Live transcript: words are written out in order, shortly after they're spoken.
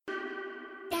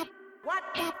What?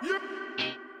 Yep.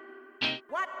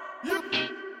 What? Yep.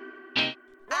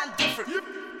 I'm different. Yep.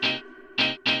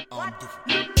 I'm different.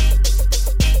 Yep.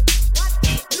 What?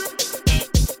 Yep.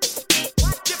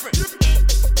 What? Different. Yep.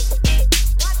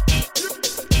 What? Yep.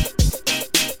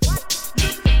 What?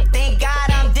 Yep. Thank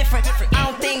God I'm different. I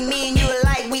don't think me and you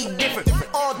alike, we different.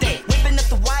 All day, whipping up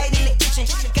the white in the kitchen.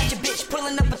 Got your bitch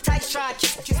pulling up a tight try.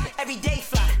 Every day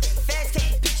fly. Fast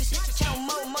taking pictures. Count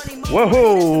more money, more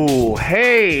Whoa!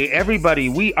 Hey, everybody,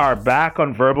 we are back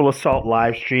on Verbal Assault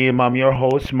live stream. I'm your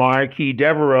host, Marquis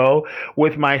Devereaux,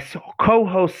 with my co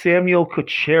host, Samuel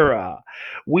Kuchera.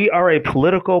 We are a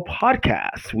political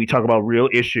podcast. We talk about real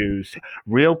issues,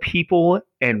 real people,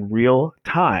 and real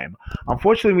time.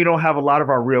 Unfortunately, we don't have a lot of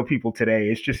our real people today.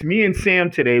 It's just me and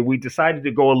Sam today. We decided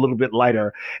to go a little bit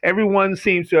lighter. Everyone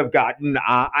seems to have gotten,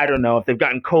 I don't know if they've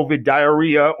gotten COVID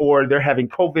diarrhea or they're having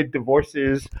COVID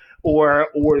divorces or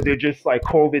they're just like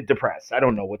COVID depressed. I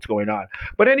don't know what's going on.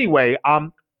 But anyway,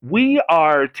 we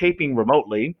are taping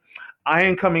remotely. I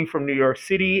am coming from New York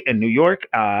City and New York,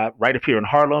 right up here in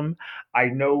Harlem. I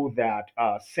know that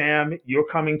Sam, you're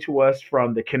coming to us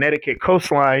from the Connecticut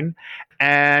coastline,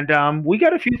 and we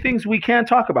got a few things we can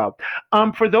talk about.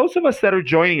 For those of us that are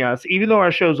joining us, even though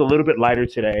our show is a little bit lighter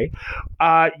today,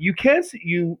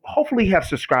 you hopefully have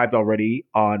subscribed already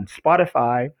on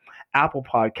Spotify, Apple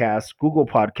Podcasts, Google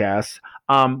Podcasts.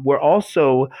 We're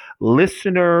also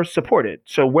listener supported.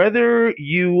 So whether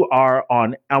you are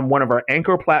on one of our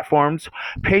anchor platforms,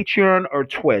 Patreon or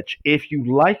Twitch, if you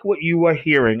like what you are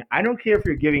hearing, I don't care if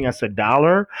you're giving us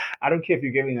 $1, I don't care if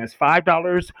you're giving us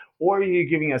 $5 or you're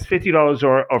giving us $50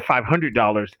 or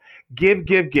 $500. Give,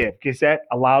 because that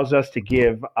allows us to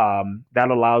give. That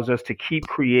allows us to keep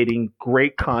creating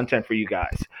great content for you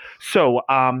guys. So,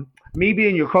 me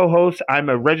being your co-host, I'm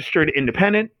a registered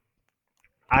independent.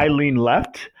 I lean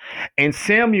left, and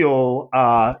Samuel,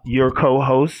 your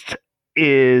co-host,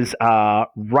 is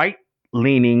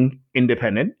right-leaning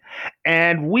independent,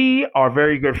 and we are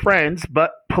very good friends.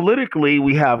 But politically,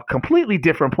 we have completely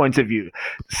different points of view.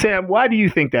 Sam, why do you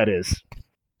think that is?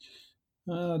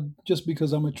 Just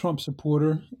because I'm a Trump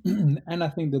supporter, and I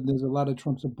think that there's a lot of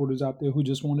Trump supporters out there who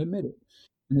just won't admit it.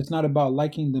 And it's not about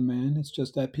liking the man; it's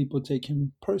just that people take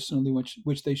him personally,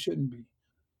 which they shouldn't be.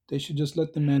 They should just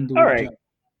let the man do All his right,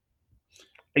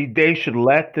 job. they should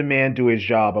let the man do his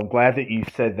job. I'm glad that you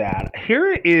said that.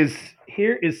 Here is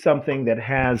something that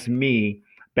has me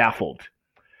baffled.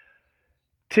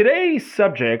 Today's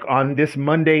subject on this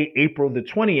Monday, April the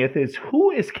 20th, is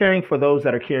who is caring for those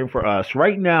that are caring for us.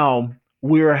 Right now,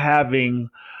 we're having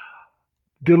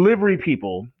delivery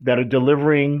people that are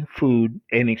delivering food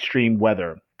in extreme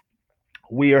weather.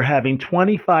 We are having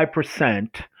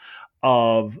 25%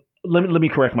 of, let me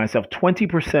correct myself,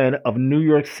 20% of New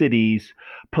York City's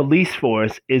police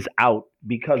force is out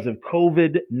because of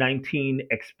COVID 19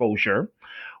 exposure.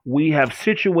 We have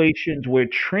situations where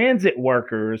transit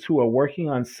workers who are working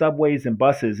on subways and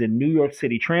buses in New York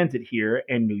City Transit here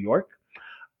in New York,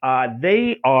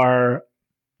 they are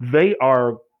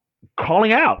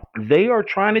calling out. They are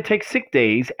trying to take sick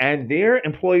days, and their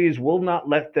employees will not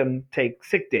let them take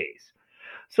sick days.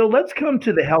 So let's come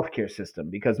to the healthcare system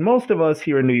because most of us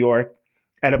here in New York,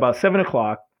 at about 7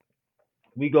 o'clock,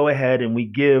 we go ahead and we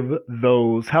give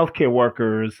those healthcare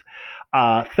workers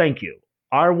thank you.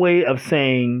 Our way of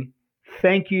saying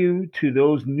thank you to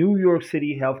those New York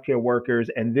City healthcare workers,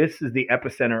 and this is the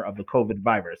epicenter of the COVID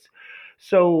virus.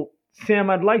 So, Sam,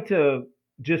 I'd like to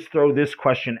just throw this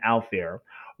question out there.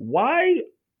 Why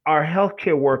are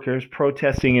healthcare workers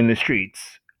protesting in the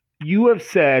streets? You have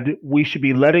said we should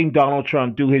be letting Donald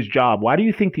Trump do his job. Why do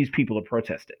you think these people are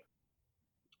protesting?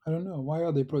 I don't know why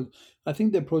are they I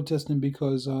think they're protesting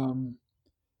because,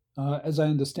 as I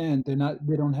understand, they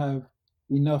don't have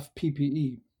enough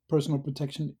PPE, personal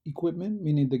protection equipment,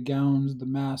 meaning the gowns, the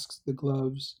masks, the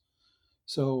gloves.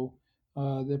 So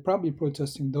they're probably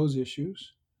protesting those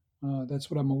issues.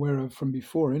 That's what I'm aware of from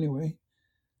before, anyway.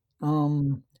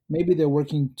 Maybe they're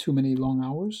working too many long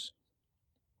hours.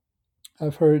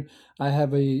 I've heard I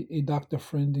have a doctor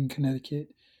friend in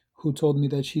Connecticut who told me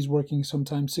that she's working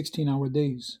sometimes 16-hour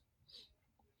days.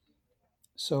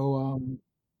 So,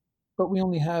 but we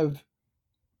only have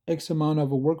X amount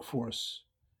of a workforce,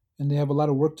 and they have a lot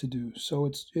of work to do. So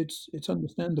it's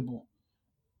understandable.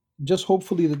 Just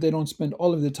hopefully that they don't spend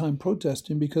all of their time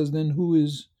protesting, because then who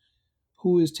is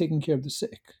taking care of the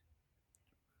sick?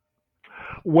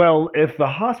 Well, if the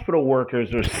hospital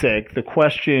workers are sick, the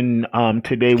question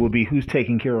today will be who's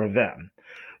taking care of them.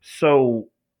 So,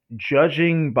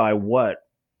 judging by what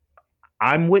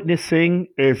I'm witnessing,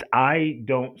 is I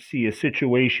don't see a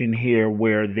situation here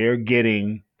where they're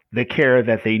getting the care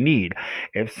that they need.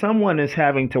 If someone is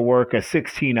having to work a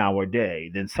 16-hour day,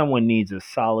 then someone needs a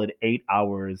solid 8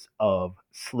 hours of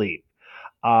sleep.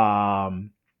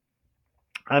 Um,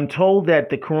 I'm told that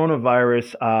the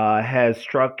coronavirus has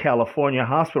struck California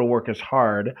hospital workers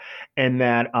hard, and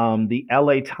that the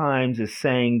LA Times is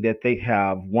saying that they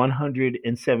have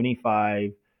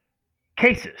 175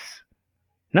 cases.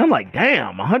 And I'm like,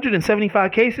 damn,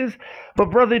 175 cases?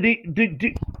 But, brother, do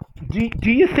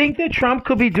you think that Trump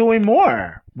could be doing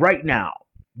more right now?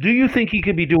 Do you think he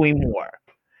could be doing more?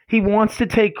 He wants to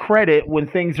take credit when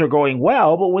things are going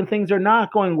well, but when things are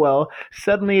not going well,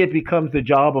 suddenly it becomes the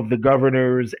job of the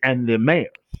governors and the mayors.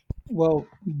 Well,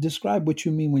 describe what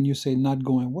you mean when you say not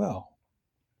going well.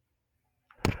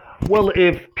 Well,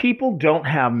 if people don't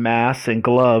have masks and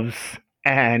gloves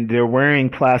and they're wearing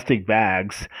plastic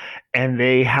bags and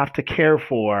they have to care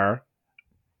for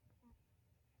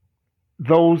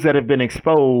those that have been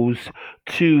exposed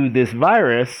to this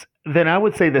virus, then I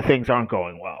would say that things aren't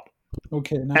going well.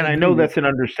 Okay, and I And I agree know with that's an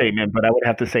understatement, but I would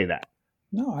have to say that.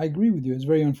 no, I agree with you. It's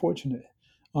very unfortunate.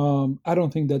 I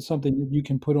don't think that's something that you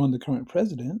can put on the current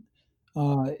president.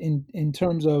 In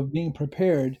terms of being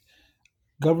prepared,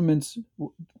 governments,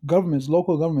 governments,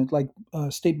 local governments, like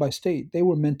state by state, they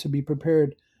were meant to be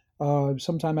prepared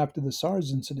sometime after the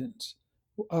SARS incidents.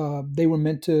 They were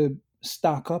meant to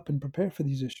stock up and prepare for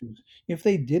these issues. If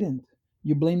they didn't,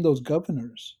 you blame those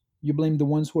governors. You blame the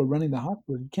ones who are running the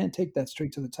hospital. You can't take that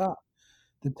straight to the top.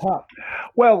 The top,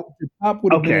 Well, the top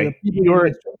would have been in a okay, people you're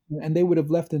administration, and they would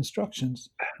have left instructions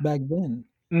back then.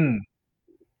 mm,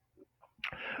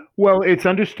 well, it's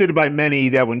understood by many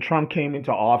that when Trump came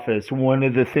into office, one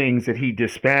of the things that he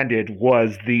disbanded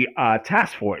was the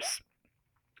task force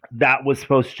that was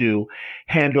supposed to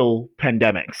handle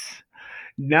pandemics.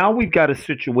 Now we've got a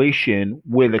situation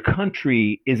where the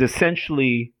country is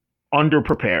essentially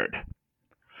underprepared.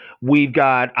 We've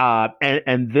got,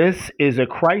 and this is a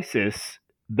crisis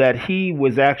that he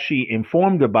was actually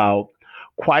informed about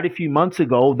quite a few months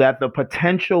ago that the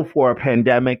potential for a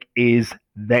pandemic is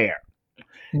there.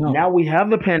 Now No, we have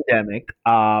the pandemic.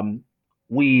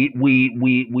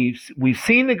 We've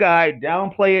seen the guy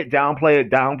downplay it, downplay it,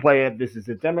 downplay it. This is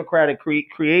a democratic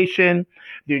creation.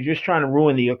 They're just trying to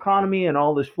ruin the economy, and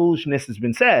all this foolishness has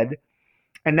been said.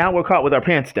 And now we're caught with our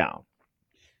pants down.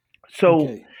 So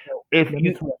okay. if Let me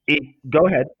you, correct. go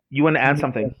ahead, you want to Let add me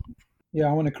something? correct. Yeah,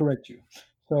 I want to correct you.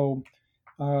 So,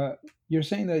 uh, you're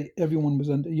saying that everyone was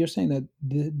under. You're saying that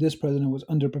this president was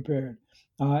underprepared,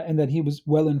 and that he was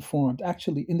well informed.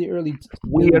 Actually, in the early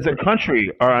We stages as a of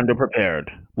country are underprepared.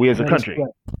 We as a that is country,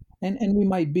 correct. And we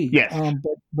might be, yes.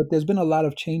 but there's been a lot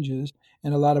of changes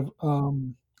and a lot of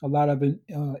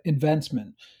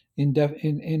advancement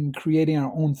in creating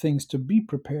our own things to be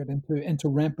prepared and to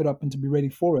ramp it up and to be ready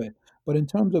for it. But in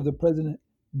terms of the president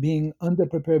being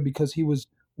underprepared because he was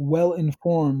well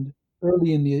informed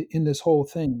early in this whole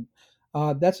thing,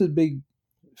 that's a big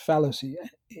fallacy.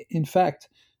 In fact,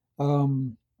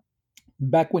 um,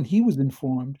 back when he was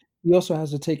informed, he also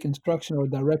has to take instruction or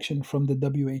direction from the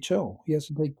WHO. He has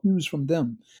to take cues from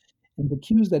them. And the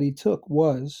cues that he took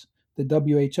was the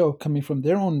WHO coming from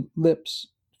their own lips,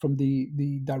 from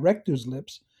the director's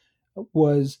lips,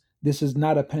 was this is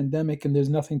not a pandemic and there's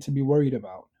nothing to be worried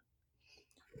about.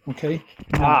 Okay.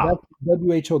 Now Ah, that's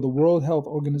WHO, the World Health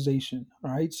Organization.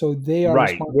 All right. So they are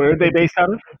right. Where responsible are they for based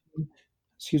out of?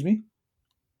 excuse me.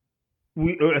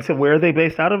 I said, where are they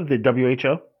based out of? The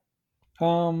WHO.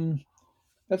 Um,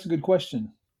 that's a good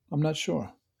question. I'm not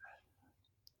sure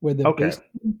where they're Okay, based.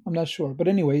 I'm not sure. But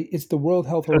anyway, it's the World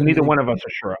Health so neither Organization. one of us are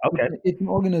sure. Okay. It's an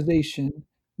organization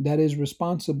that is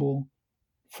responsible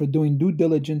for doing due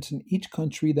diligence in each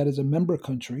country that is a member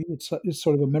country. It's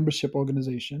sort of a membership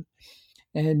organization,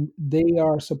 and they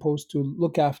are supposed to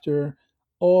look after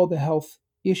all the health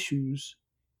issues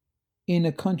in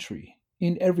a country,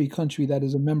 in every country that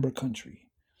is a member country.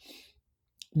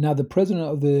 Now, the president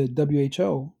of the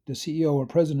WHO, the CEO or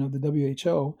president of the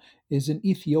WHO, is an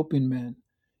Ethiopian man.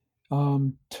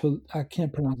 I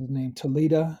can't pronounce his name,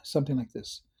 Toledo, something like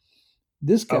this.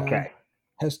 This guy Okay.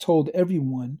 has told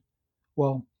everyone,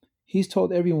 well, he's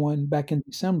told everyone back in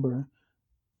December,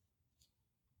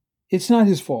 it's not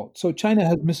his fault. So China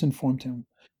has misinformed him.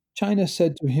 China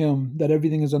said to him that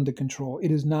everything is under control.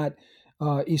 It is not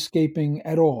escaping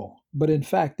at all. But in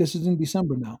fact, this is in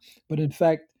December now. But in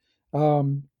fact,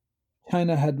 um,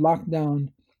 China had locked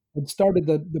down, had started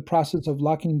the process of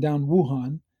locking down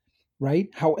Wuhan, right?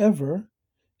 However,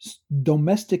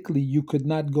 domestically, you could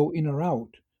not go in or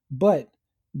out. But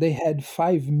they had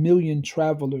 5 million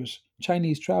travelers,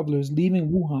 Chinese travelers, leaving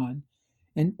Wuhan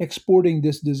and exporting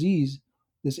this disease,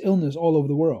 this illness all over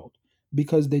the world.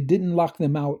 because they didn't lock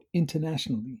them out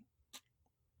internationally,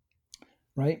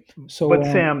 right? So But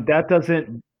Sam, that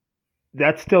doesn't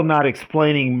that's still not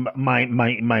explaining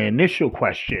my initial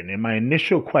question. And my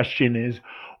initial question is,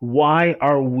 why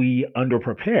are we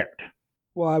underprepared?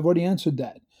 well, I've already answered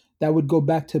that. That would go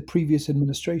back to previous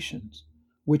administrations,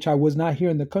 which I was not here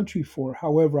in the country for.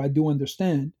 However, I do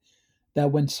understand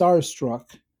that when SARS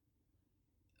struck,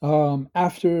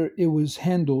 after it was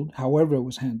handled, however it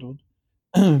was handled,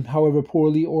 however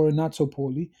poorly or not so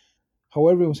poorly,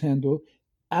 however it was handled,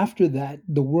 after that,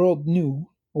 the world knew,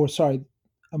 or sorry,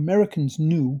 Americans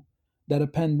knew that a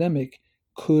pandemic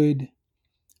could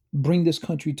bring this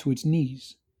country to its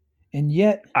knees. And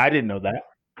yet, I didn't know that.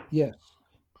 yes,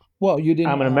 well, you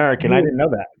didn't, I'm an American. I didn't know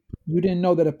that. you didn't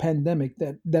know that a pandemic,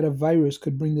 that a virus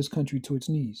could bring this country to its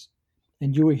knees,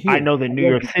 and you were I here. know that New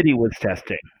York City was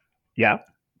testing. Yeah.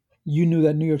 You knew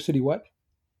that New York City what?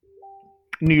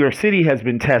 New York City has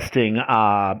been testing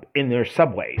in their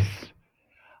subways.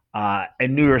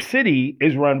 And New York City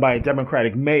is run by a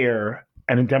Democratic mayor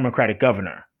and a Democratic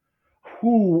governor,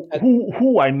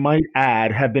 who I might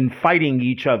add have been fighting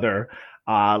each other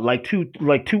like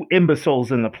two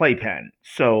imbeciles in the playpen.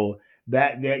 So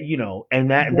that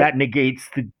and that negates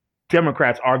the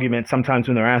Democrats' argument sometimes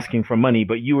when they're asking for money.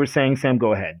 But you were saying, Sam,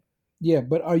 go ahead. Yeah,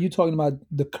 but are you talking about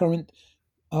the current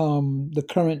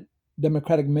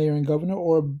Democratic mayor and governor,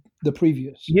 or the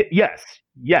previous? Yes,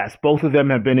 yes, both of them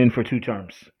have been in for 2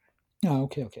 terms. Oh,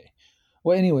 okay, okay.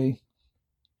 Well, anyway,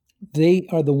 they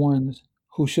are the ones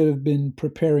who should have been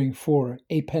preparing for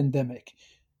a pandemic.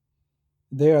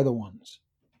 They are the ones.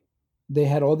 They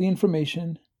had all the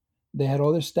information. They had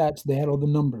all the stats. They had all the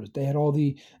numbers. They had all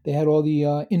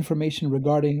the information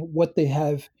regarding what they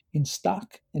have in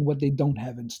stock and what they don't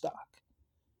have in stock.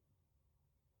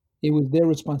 It was their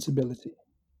responsibility.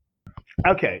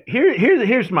 Okay,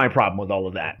 here's my problem with all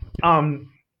of that.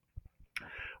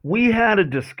 We had a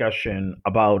discussion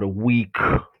about a week,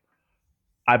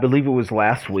 I believe it was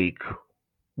last week,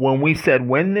 when we said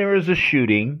when there is a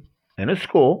shooting in a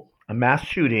school, a mass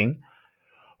shooting,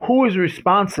 who is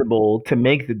responsible to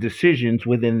make the decisions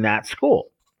within that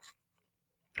school?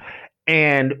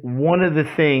 And one of the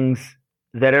things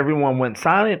that everyone went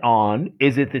silent on,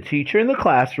 is it the teacher in the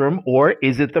classroom or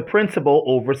is it the principal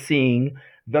overseeing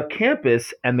the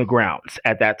campus and the grounds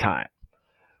at that time?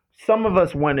 Some of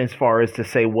us went as far as to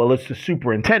say, well, it's the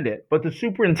superintendent, but the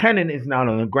superintendent is not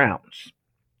on the grounds.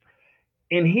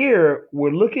 In here,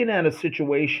 we're looking at a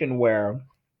situation where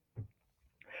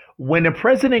when the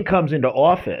president comes into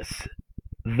office,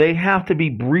 they have to be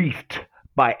briefed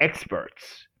by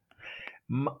experts.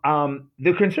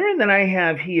 The concern that I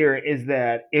have here is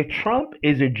that if Trump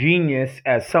is a genius,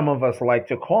 as some of us like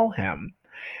to call him,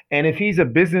 and if he's a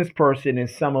business person,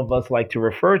 as some of us like to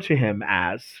refer to him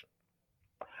as,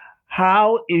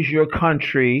 how is your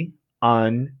country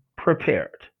unprepared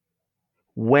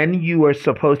when you are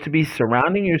supposed to be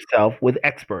surrounding yourself with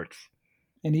experts?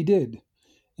 And he did.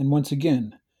 And once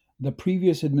again, the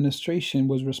previous administration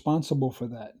was responsible for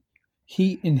that.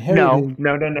 He No, inherited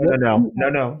no, no, no, no, what no, no,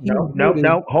 no, he no, no, inherited.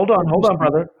 no. Hold on,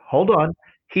 brother. Hold on.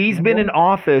 He's been in No,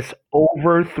 office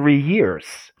over 3 years.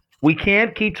 We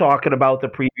can't keep talking about the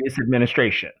previous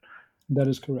administration. that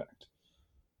is correct.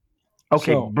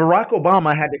 Okay, So, Barack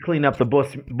Obama had to clean up the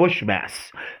Bush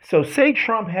mess. So, say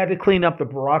Trump had to clean up the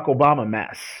Barack Obama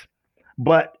mess,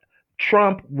 but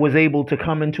Trump was able to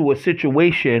come into a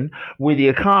situation where the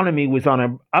economy was on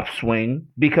an upswing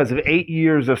because of 8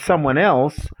 years of someone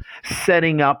else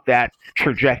setting up that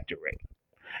trajectory.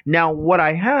 Now, what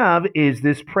I have is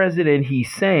this president,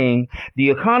 he's saying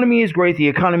the economy is great, the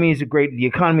economy is great, the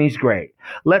economy is great.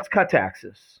 Let's cut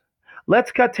taxes.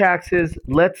 Let's cut taxes.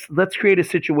 Let's create a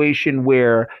situation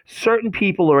where certain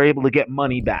people are able to get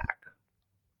money back.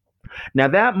 Now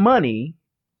that money,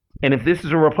 and if this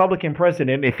is a Republican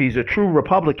president, if he's a true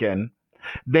Republican,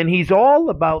 then he's all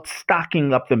about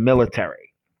stocking up the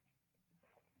military.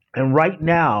 And right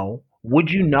now,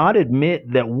 would you not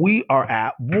admit that we are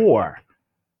at war?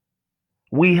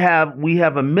 We have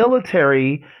a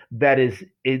military that is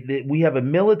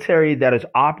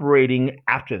operating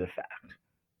after the fact.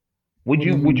 Would what do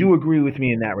you you would mean? you agree with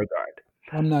me in that regard?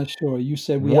 I'm not sure. You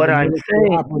said we have What a I'm military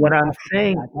saying, operating what I'm after the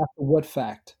saying, fact. After what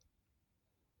fact?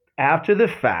 after the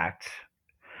fact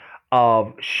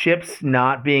of ships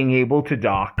not being able to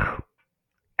dock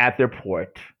at their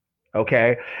port,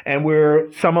 okay, and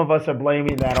we're some of us are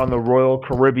blaming that on the Royal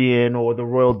Caribbean or the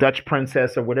Royal Dutch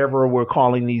Princess or whatever we're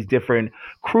calling these different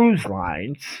cruise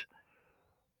lines,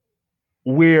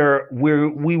 where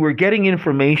we were getting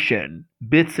information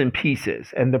bits and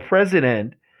pieces, and the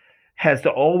president has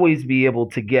to always be able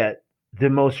to get the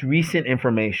most recent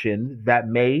information that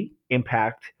may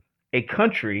impact a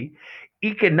country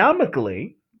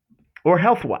economically or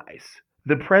health wise.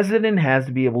 The president has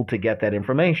to be able to get that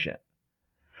information.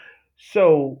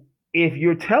 So if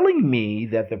you're telling me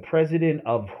that the president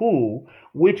of WHO,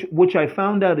 which I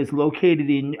found out is located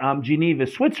in Geneva,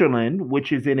 Switzerland,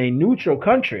 which is in a neutral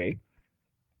country,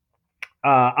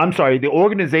 I'm sorry, the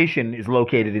organization is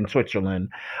located in Switzerland,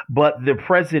 but the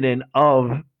president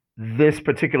of this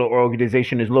particular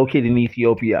organization is located in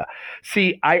Ethiopia.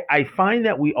 See, I find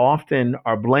that we often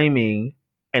are blaming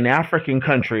an African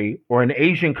country or an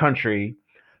Asian country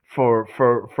for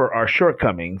our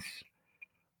shortcomings.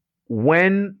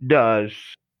 When does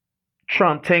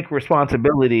Trump take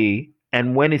responsibility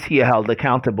and when is he held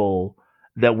accountable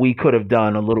that we could have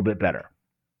done a little bit better?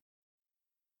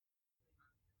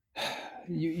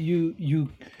 You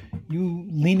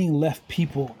leaning left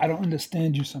people. I don't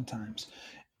understand you sometimes.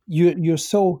 You're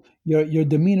so your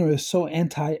demeanor is so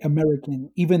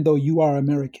anti-American, even though you are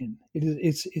American.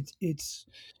 It's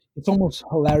almost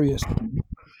hilarious to me.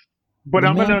 But The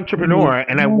I'm an man created, entrepreneur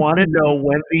and I want to know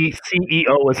when the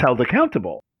CEO is held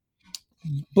accountable.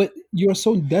 but you're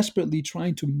so desperately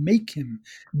trying to make him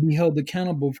be held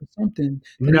accountable for something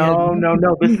that he has No, no, nothing to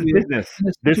no. do This is with business.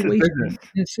 This is business.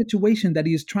 in a situation that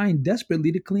he is trying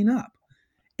desperately to clean up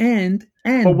and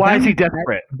But why is he balance that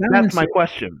desperate? That's balance my it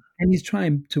question. and he's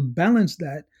trying to balance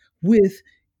that with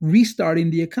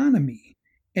restarting the economy.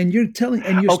 And you're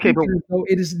Okay, but speaking as though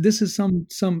this is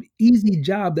some easy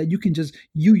job that you can just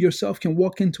you yourself can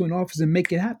walk into an office and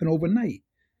make it happen overnight.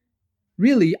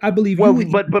 Really, I believe you well, would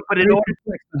even but in very order.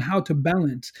 perplexed on how to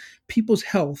balance people's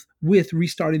health with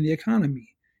restarting the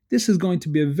economy. This is going to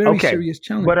be a very Okay, serious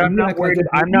challenge, but and you act like it's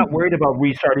real I'm not easy. worried about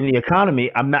restarting the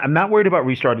economy. I'm not worried about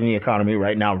restarting the economy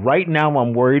right now. Right now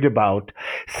I'm worried about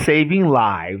saving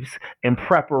lives in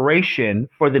preparation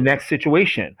for the next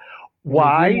situation. Well,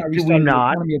 if you're Why not do we restarting the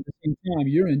not? economy at the same time,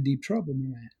 you're in deep trouble,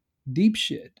 man. Deep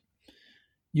shit.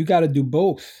 You got to do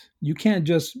both. You can't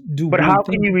just do But one how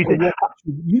thing. can you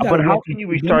You got but to how walk can and you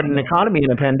chew restart an gum. economy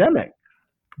in a pandemic?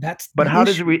 That's But the how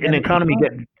does issue. an That is the economy get?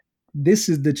 problem. This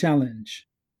is the challenge.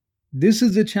 This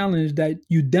is the challenge that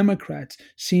you Democrats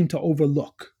seem to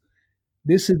overlook.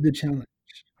 This is the challenge.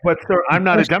 But sir, The I'm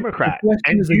not a the Democrat, question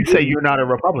and is a you good say you're one. not a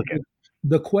Republican.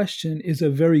 The, the question is a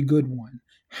very good one.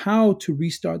 How to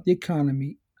restart the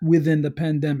economy within the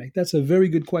pandemic? That's a very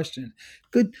good question.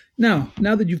 Good. Now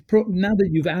that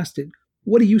you've asked it,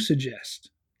 what do you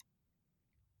suggest?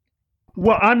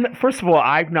 Well, I'm first of all,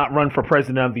 I've not run for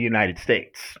president of the United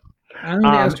States. I only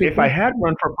asked you a If I question. had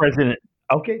run for president,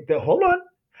 okay, hold on.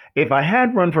 If I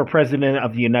had run for president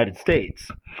of the United States,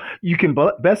 you can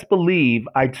best believe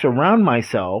I'd surround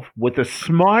myself with the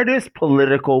smartest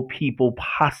political people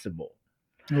possible.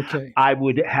 Okay. I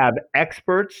would have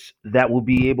experts that will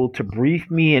be able to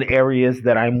brief me in areas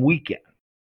that I'm weak in.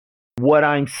 What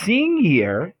I'm seeing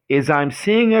here is I'm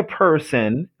seeing a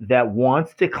person that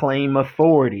wants to claim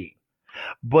authority,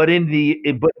 but in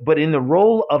the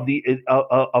role of the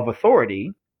of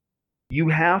authority, you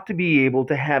have to be able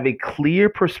to have a clear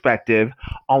perspective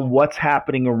on what's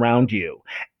happening around you.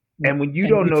 And when you And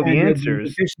don't you know the find there's a answers,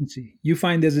 deficiency. You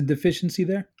find there's a deficiency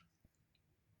there?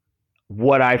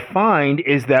 what I find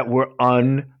is that we're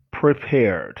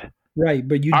unprepared. Right.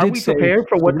 But Are we prepared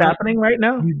for what's happening right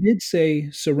now? you did say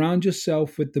surround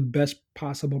yourself with the best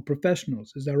possible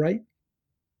professionals. Is that right?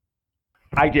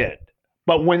 I did.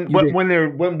 You did. When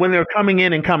they're coming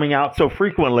in and coming out so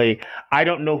frequently, I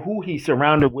don't know who he's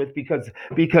surrounded with because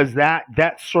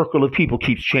that circle of people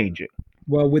keeps changing.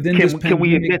 Well, within this Can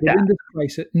we pandemic, admit that? within this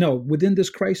crisis, no, within this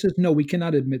crisis, no, we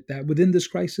cannot admit that. Within this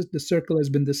crisis, the circle has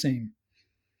been the same.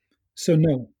 So,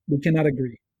 no, we cannot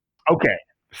agree. Okay.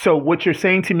 So what you're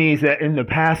saying to me is that in the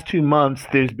past 2 months,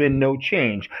 there's been no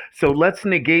change. So let's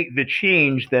negate the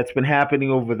change that's been happening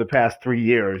over the past 3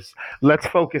 years. Let's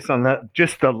focus on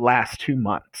just the last 2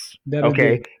 months. That is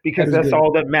Okay. good. That Because is that's good.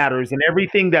 all that matters. And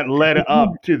everything that led up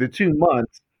to the 2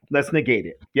 months, let's negate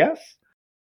it. Yes?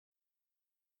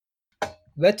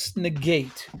 Let's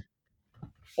negate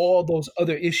all those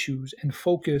other issues and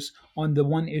focus on the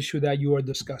one issue that you are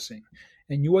discussing.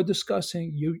 And you are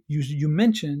discussing you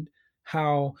mentioned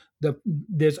how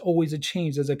there's always a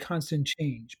change, there's a constant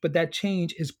change, but that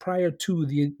change is prior to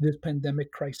this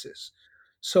pandemic crisis.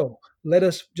 So let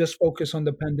us just focus on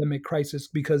the pandemic crisis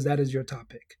because that is your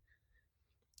topic.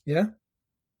 Yeah.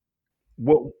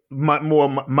 What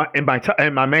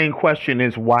and my main question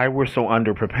is why we're so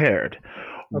underprepared.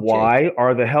 Okay. Why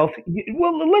are the health?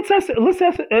 Well,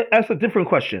 ask a different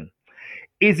question.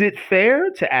 Is it fair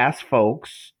to ask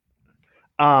folks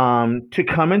to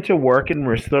come into work and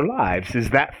risk their lives? Is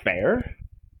that fair?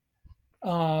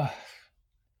 Uh,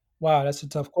 wow, that's a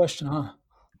tough question, huh?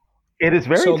 It is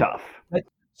very So, tough. let,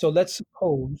 so let's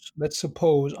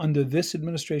suppose under this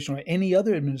administration or any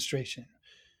other administration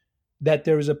that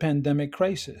there is a pandemic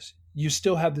crisis. You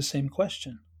still have the same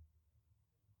question: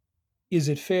 is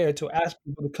it fair to ask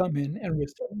people to come in and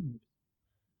risk their lives?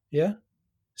 Yeah.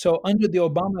 So under the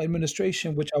Obama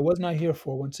administration, which I was not here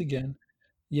for, once again,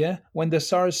 yeah, when the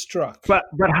SARS struck, But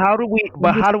when this how do we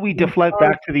when deflect SARS,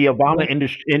 back to the Obama when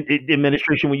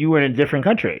administration when you were in a different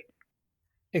country?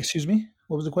 excuse me,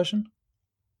 what was the question?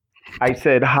 I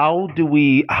said, how are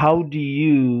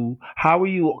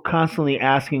you constantly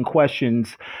asking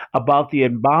questions about the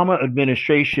Obama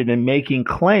administration and making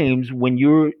claims when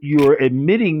you're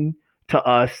admitting to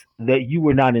us that you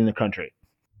were not in the country?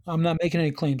 I'm not making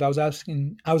any claims. I was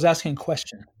asking a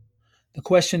question. The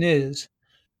question is,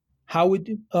 how would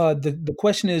the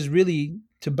question is really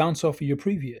to bounce off of your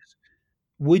previous.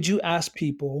 Would you ask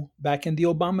people back in the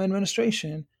Obama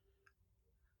administration,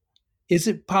 is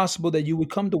it possible that you would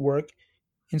come to work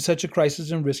in such a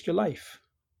crisis and risk your life?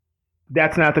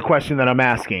 That's not the question that I'm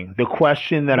asking. The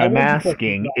question that That I'm was the question.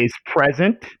 asking is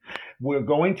present. We're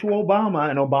going to Obama,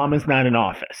 and Obama's not in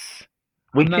office.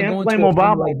 We I'm not can't going to blame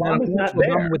Obama Obama. like that. I'm Obama's going not to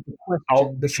Obama there. with the Oh,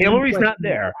 question, the same Hillary's not question.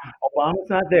 there. Obama's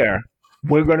not there.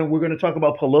 We're gonna talk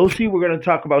about Pelosi. We're gonna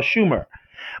talk about Schumer.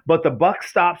 But the buck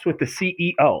stops with the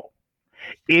CEO.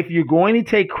 If you're going to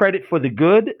take credit for the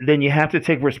good, then you have to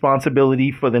take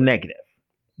responsibility for the negative.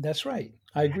 That's right.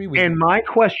 I agree with And you. my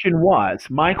question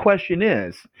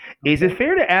is it Okay.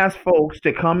 fair to ask folks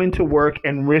to come into work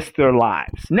and risk their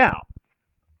lives? Now,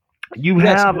 Yes, you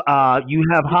have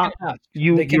they can hot, ask.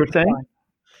 They can you're saying? decline.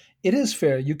 It is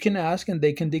fair. You can ask and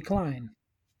they can decline.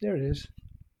 There it is.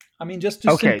 I mean, just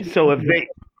to Okay, simply so answer your question.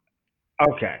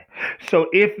 okay. So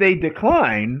if they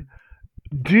decline,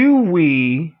 do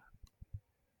we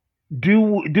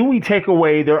do we take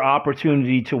away their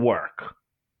opportunity to work?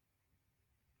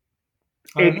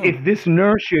 I don't know. If this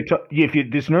nurse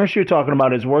this nurse you're talking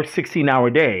about has worked 16-hour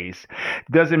days,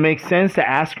 does it make sense to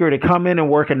ask her to come in and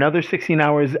work another 16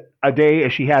 hours a day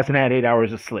if she hasn't had 8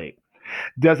 hours of sleep?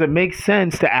 Does it make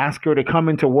sense to ask her to come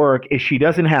into work if she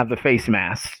doesn't have the face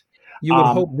mask? You would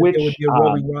hope that there would Which be a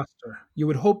rolling roster. You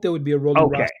would hope there would be a rolling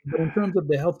okay, roster. But in terms of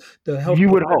the health you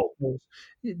would hope. professionals,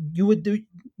 you would do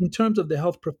in terms of the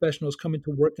health professionals coming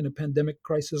to work in a pandemic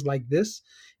crisis like this.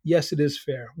 Yes, it is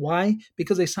fair. Why?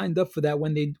 Because they signed up for that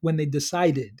when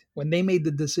they made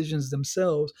the decisions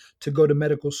themselves to go to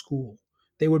medical school.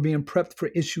 They were being prepped for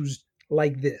issues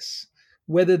like this.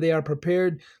 Whether they are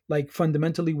prepared, like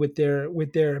fundamentally with their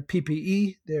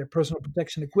PPE, their personal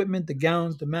protection equipment, the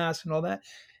gowns, the masks, and all that,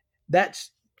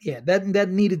 that's yeah, that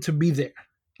needed to be there.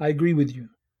 I agree with you.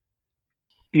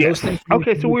 Yes. Those things needed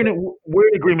Okay, to so be there. we're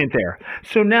in agreement there.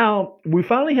 So now we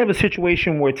finally have a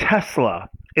situation where Tesla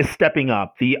is stepping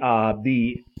up, the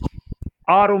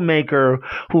automaker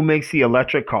who makes the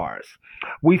electric cars.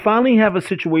 We finally have a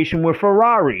situation where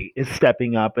Ferrari is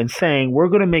stepping up and saying we're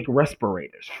going to make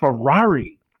respirators.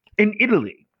 Ferrari in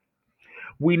Italy.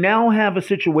 We now have a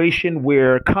situation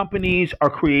where companies are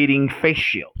creating face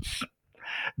shields.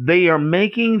 They are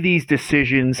making these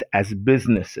decisions as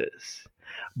businesses.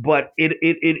 But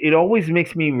it always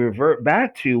makes me revert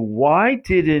back to why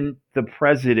is the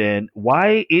president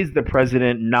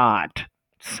not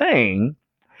saying,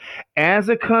 as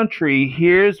a country,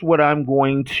 here's what I'm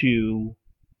going to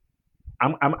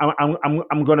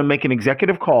make an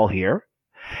executive call here,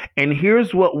 and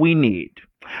here's what we need.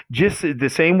 Just the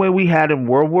same way we had in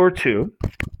World War II,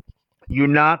 you're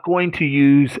not going to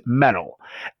use metal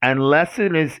unless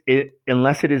it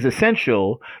is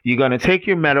essential. You're going to take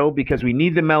your metal because we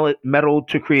need the metal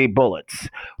to create bullets.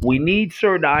 We need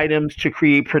certain items to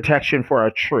create protection for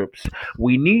our troops.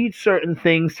 We need certain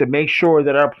things to make sure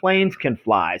that our planes can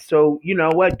fly. So you know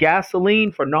what,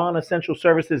 gasoline for non-essential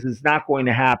services is not going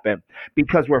to happen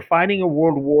because we're fighting a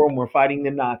world war and we're fighting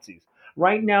the Nazis.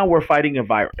 Right now we're fighting a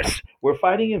virus. We're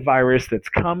fighting a virus that's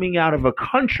coming out of a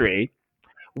country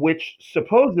which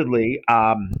supposedly,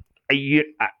 I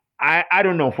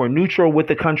don't know if we're neutral with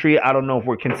the country. I don't know if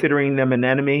we're considering them an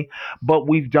enemy, but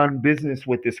we've done business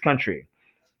with this country.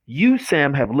 You,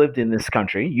 Sam, have lived in this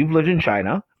country. You've lived in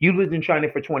China. You lived in China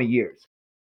for 20 years.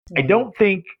 I On and off. don't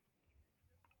think,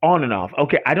 on and off.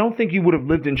 Okay, I don't think you would have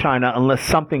lived in China unless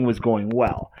something was going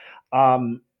well.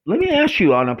 Let me ask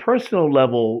you on a personal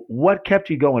level, what kept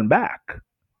you going back?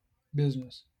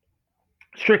 Business.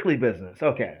 Strictly business.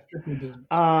 Okay. Strictly business.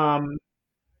 Um,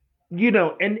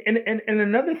 and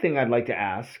another thing I'd like to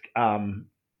ask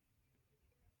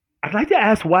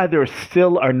why there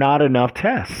still are not enough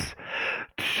tests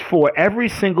for every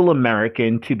single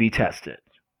American to be tested.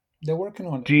 They're working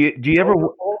on it. Do you ever?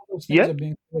 All of those things Yeah. are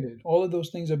being created. All of those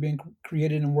things are being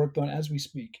created and worked on as we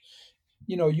speak.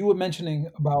 You know, you were mentioning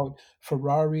about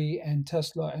Ferrari and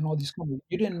Tesla and all these companies.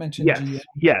 You didn't mention Yes. GM.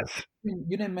 Yes.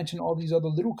 You didn't mention all these other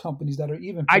little companies that are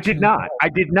even I pitching did as not. well. I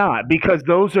did not because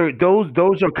those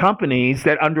are companies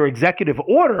that under executive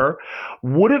order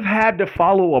would have had to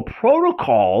follow a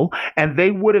protocol and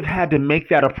they would have had to make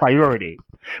that a priority.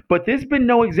 But there's been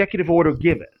no executive order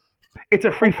given. It's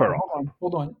a free Hold on, for hold all. on,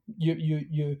 hold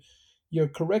on. You're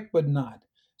correct, but not.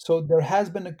 So there has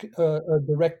been a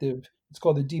directive. It's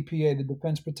called the DPA, the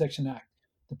Defense Protection Act.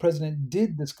 The president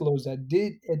did disclose that,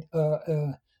 did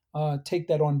take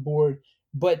that on board,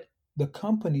 but the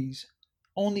companies,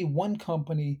 only one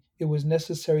company, it was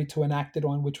necessary to enact it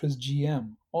on, which was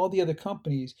GM. All the other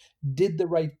companies did the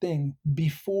right thing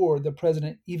before the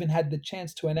president even had the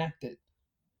chance to enact it.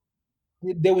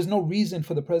 There was no reason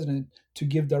for the president to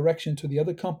give direction to the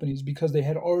other companies because they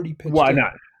had already pitched Why in.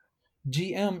 not?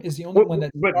 GM is the only But one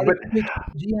that but started to pitch.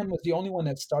 GM was the only one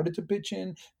that started to pitch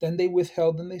in. Then they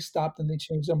withheld, and they stopped, and they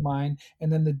changed their mind,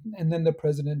 and then the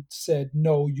president said,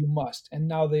 "No, you must," and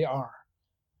now they are.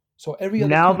 So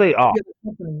now they are.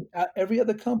 every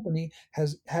other company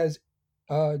has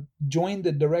uh, joined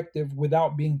the directive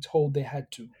without being told they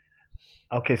had to.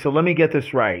 Okay, so let me get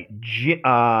this right.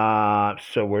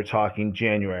 So we're talking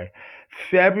January,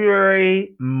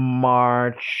 February,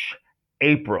 March,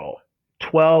 April.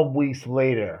 12 weeks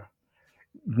later.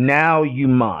 Now you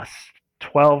must.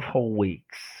 12 whole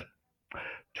weeks.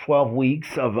 12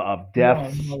 weeks of No,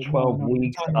 deaths, no, no, 12 no. Your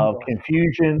weeks timeline's of off.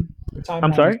 confusion. Your I'm timeline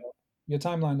is sorry? off. Your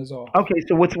timeline is off. Okay,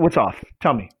 so what's off?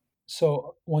 Tell me.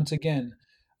 So once again,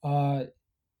 uh,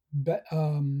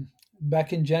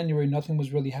 back in January, nothing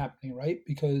was really happening, right?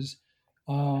 Because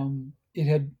it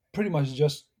had pretty much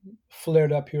just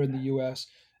flared up here in the U.S.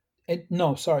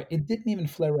 No, sorry, it didn't even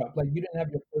flare up. Like you didn't have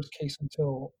your first case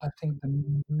until I think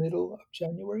the middle of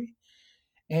January,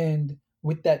 and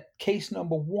with that case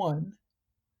number one,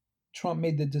 Trump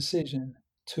made the decision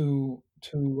to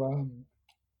to um,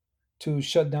 to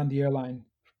shut down the airline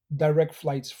direct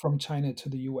flights from China to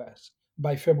the US.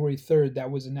 By February 3rd,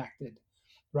 that was enacted,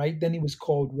 right? Then he was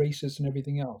called racist and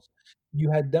everything else.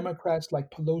 You had Democrats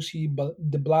like Pelosi,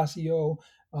 de Blasio.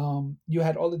 You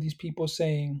had all of these people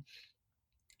saying,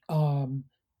 um,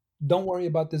 don't worry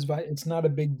about this. It's not a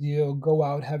big deal. Go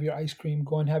out, have your ice cream,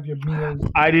 go and have your meals,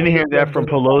 I go didn't hear live your that from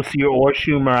day of life. Pelosi or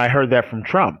Schumer. I heard that from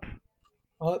Trump.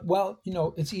 Well,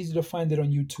 it's easy to find it on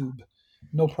YouTube.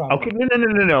 No Okay,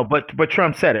 problem. no. But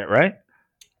Trump said it, right?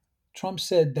 Trump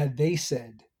said that they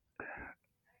said.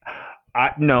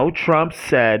 No, Trump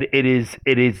said it is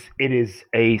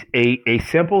a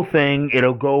simple thing.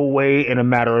 It'll go away in a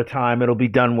matter of time. It'll be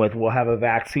done with. We'll have a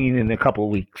vaccine in a couple of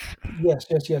weeks. Yes,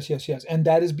 yes, yes, yes, yes. And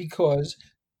that is because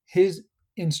his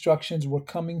instructions were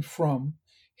coming from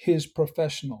his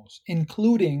professionals,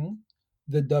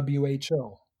 the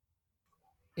WHO,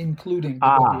 including the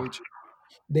Ah, WHO.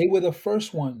 They were the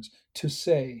first ones to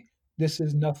say this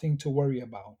is nothing to worry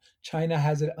about. China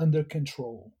has it under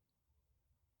control.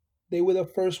 They were the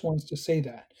first ones to say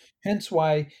that. Hence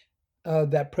why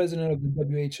that president of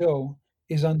the WHO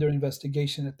is under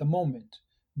investigation at the moment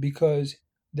because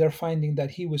they're finding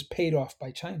that he was paid off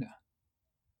by China.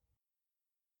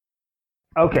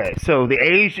 okay. So the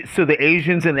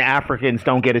Asians and the Africans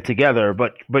don't get it together.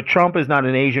 But Trump is not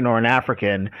an Asian or an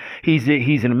African. He's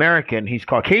an American. He's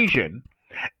Caucasian,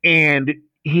 and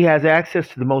he has access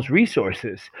to the most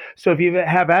resources. So if you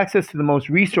have access to the most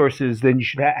resources, then you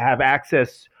should have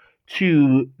access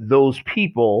to those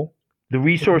people. The The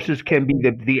resources can be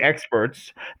resources, the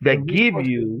experts the that give resources,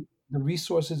 you. the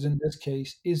resources in this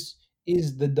case is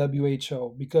the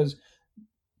WHO because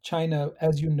China,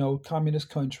 as you know, communist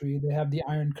country, they have the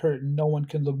Iron Curtain. No one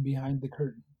can look behind the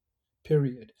curtain.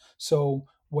 Period. So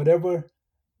whatever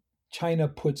China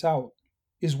puts out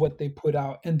is what they put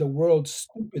out, and the world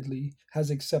stupidly has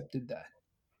accepted that.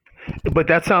 But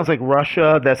that sounds like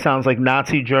Russia. That sounds like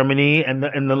Nazi Germany, and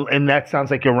that sounds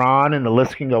like Iran, and the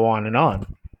list can go on and on.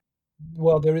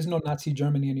 Well, there is no Nazi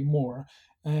Germany anymore,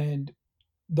 and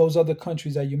those other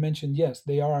countries that you mentioned, yes,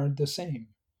 they are the same.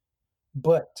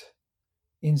 But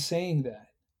in saying that,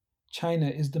 China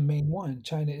is the main one.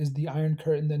 China is the Iron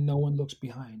Curtain that no one looks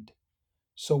behind.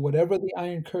 So whatever the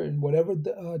Iron Curtain, whatever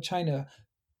China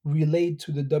relayed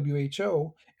to the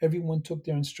WHO, everyone took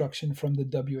their instruction from the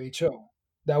WHO.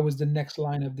 That was the next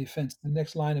line of defense, the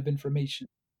next line of information.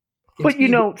 It's But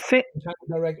either say, China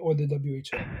Direct or the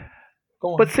WHO.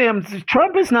 Go But on. Sam,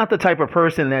 Trump is not the type of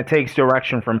person that takes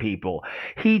direction from people.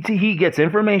 He gets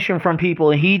information from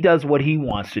people and he does what he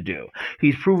wants to do.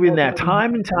 He's proven that Ultimately,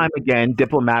 time and time again,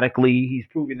 diplomatically. He's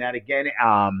proven that again,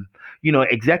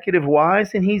 executive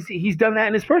wise, and he's done that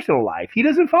in his personal life. He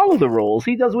doesn't follow the rules.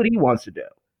 He does what he wants to do.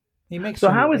 he makes So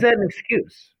the how is rules. that an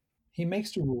excuse? He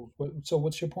makes the rules. So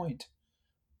what's your point?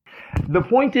 The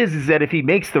point is that if he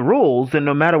makes the rules, then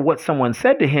no matter what someone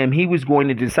said to him, he was going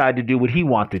to decide to do what he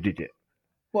wanted to do.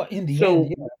 Well, in the end, So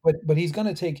yeah, but he's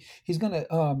gonna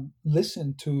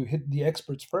listen to the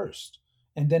experts first,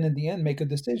 and then in the end make a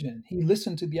decision. He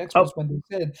listened to the experts oh, when they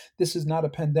said this is not a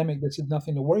pandemic, this is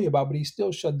nothing to worry about, but he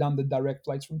still shut down the direct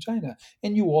flights from China,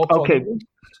 and you all called him okay, racist.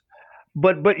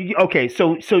 but okay,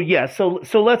 so yeah, so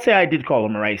let's say I did call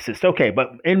him a racist. Okay,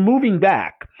 but in moving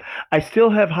back, I still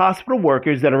have hospital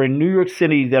workers that are in New York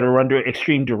City that are under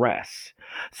extreme duress.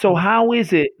 So how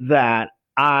is it that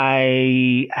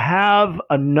I have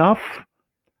enough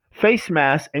face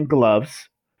masks and gloves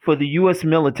for the U.S.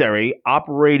 military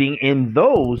operating in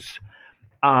those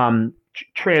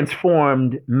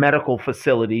transformed medical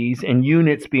facilities and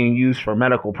units being used for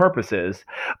medical purposes,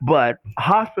 but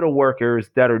hospital workers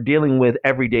that are dealing with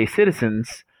everyday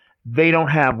citizens, they don't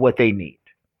have what they need.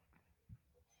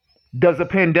 Does a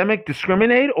pandemic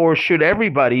discriminate, or should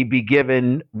everybody be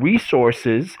given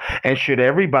resources and should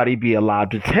everybody be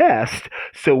allowed to test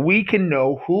so we can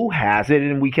know who has it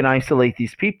and we can isolate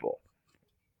these people?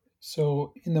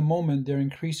 So in the moment, they're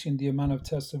increasing the amount of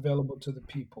tests available to the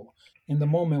people. In the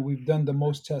moment, we've done the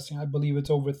most testing. I believe it's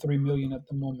over 3 million at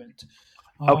the moment.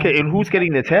 Okay, and We who's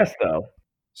getting the test though?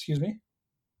 Excuse me.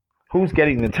 Who's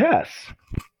getting the tests?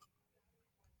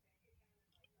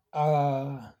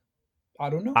 Uh, I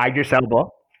don't know. Idris Elba.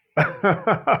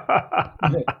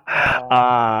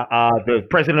 The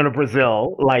president of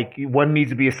Brazil. Like, one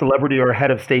needs to be a celebrity or a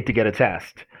head of state to get a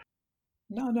test.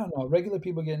 No, no, no. Regular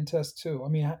people getting tests too. I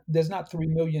mean, there's not 3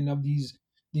 million of these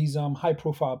high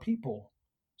profile people,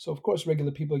 so of course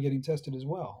regular people are getting tested as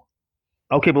well.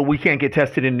 Okay, but we can't get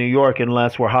tested in New York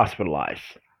unless we're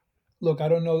hospitalized. Look, I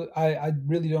don't know. I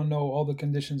really don't know all the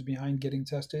conditions behind getting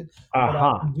tested, Uh but I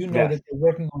huh. do know Yes. that they're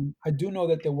working on. I do know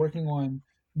that they're working on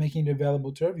making it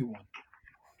available to everyone.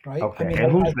 Right? I Okay. mean,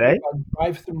 And who's I've heard they? about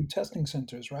drive-through testing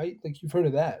centers, right? Like you've heard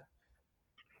of that.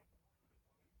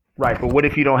 Right. But what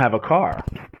if you don't have a car?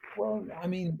 Well, I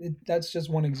mean, that's just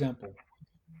one example,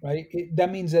 right?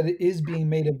 That means that it is being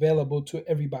made available to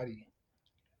everybody.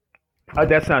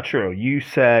 That's not true. You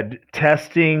said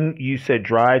testing. You said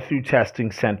drive-through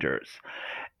testing centers.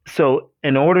 So,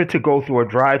 in order to go through a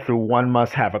drive-through, one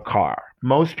must have a car.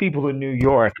 Most people in New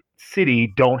York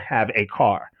City don't have a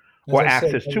car As or I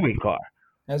said, access to a car.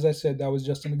 that was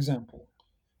just an example.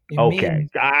 It Okay.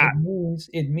 means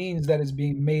it means that it's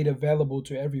being made available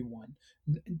to everyone.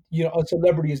 You know, a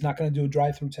celebrity is not going to do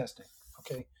drive-through testing.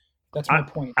 Okay, that's my I,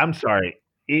 point. I'm sorry.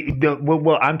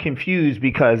 Well, I'm confused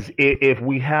because if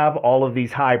we have all of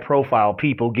these high-profile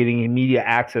people getting immediate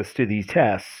access to these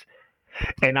tests,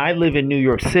 and I live in New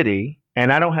York City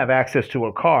and I don't have access to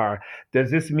a car,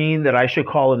 does this mean that I should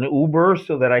call an Uber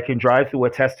so that I can drive through a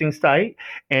testing site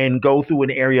and go through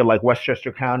an area like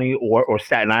Westchester County or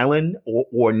Staten Island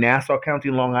or Nassau County,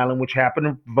 Long Island, which happen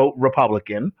to vote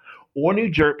Republican, or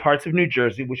parts of New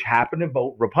Jersey, which happen to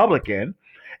vote Republican,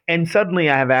 and suddenly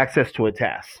I have access to a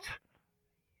test?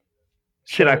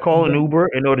 Should I So call an again, Uber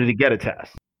in order to get a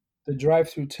test? the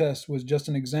drive-through test was just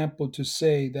an example to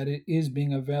say that it is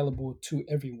being available to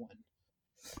everyone.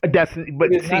 It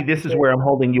But is see, not to this is say where I'm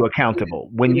holding you it, accountable.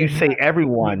 When it you is say not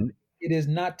everyone, it is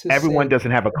not to everyone say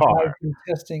doesn't have a that car. drive-through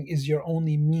testing is your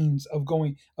only means of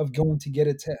going to get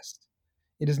a test.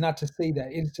 It is not to say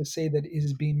that. It is to say that it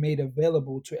is being made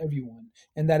available to everyone,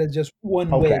 and that is just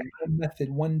one Okay, way, one method,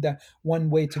 one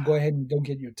way to go ahead and go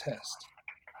get your test.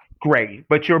 great.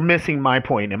 But you're missing my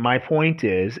point. And my point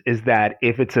is that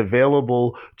if it's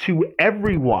available to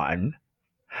everyone,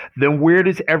 then where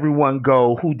does everyone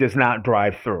go who does not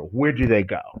drive through? Where do they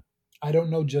go? I don't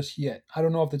know just yet. I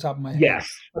don't know off the top of my head, Yes,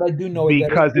 but I do know that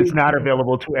because it's not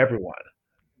available to everyone.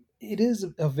 it is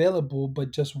available.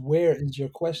 But just where is your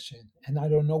question? And I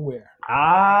don't know where.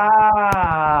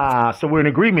 So we're in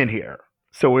agreement here.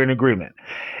 So we're in agreement.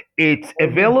 It's We're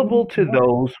in available agreement. to No,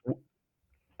 those,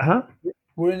 huh?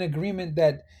 we're in agreement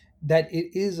that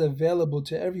it is available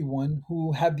to everyone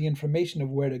who have the information of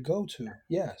where to go to.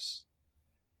 Yes.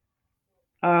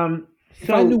 Um,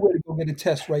 If I knew so, where to go get a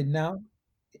test right now,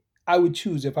 I would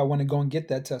choose if I want to go and get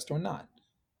that test or not.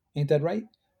 Ain't that right?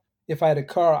 If I had a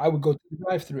car, I would go to the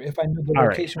drive-through. If I knew the all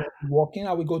right. location where to walk in,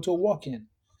 I would go to a walk-in.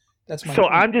 That's my So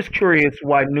point. I'm just curious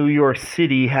why New York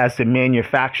City has to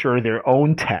manufacture their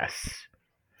own tests.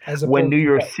 as when opposed New to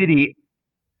York what? City,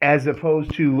 as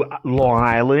opposed to Long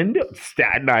Island,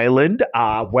 Staten Island,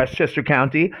 Westchester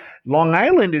County. Long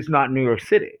Island is not New York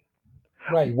City.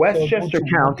 Right. So don't Westchester you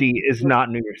want it County in is New York? not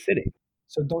New York City.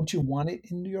 So don't you want it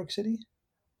in New York City?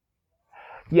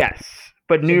 Yes,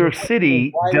 but New So the York question is,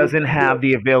 City why would doesn't New York? have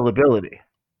the availability.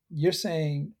 You're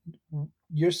saying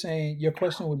you're saying your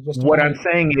question was just a What I'm moment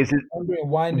ago. saying is Wondering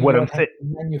why New what I'm York has saying to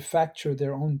manufacture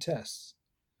their own tests.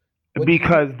 What do you mean?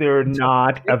 because they're Until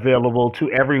not they available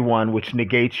to everyone, which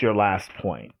negates your last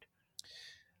point.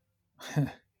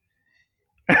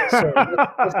 get it. So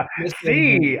let's say it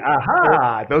See, again. So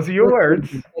aha, those are your let's say it words.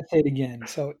 again. Let's say it again.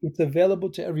 So it's available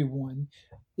to everyone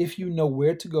if you know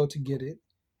where to go to get it.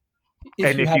 If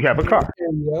And you if you happen have to a be in car.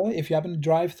 the area, if you happen to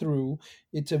drive through,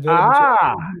 it's available to Ah,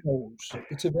 everyone who knows.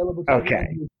 It's available to everyone okay.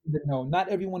 who's in the know. Not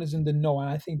everyone is in the know, and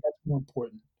I think that's more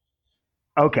important.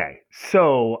 Okay.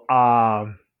 So,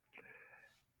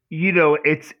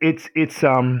 it's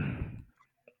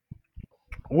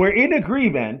we're in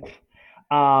agreement,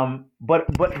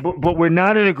 but we're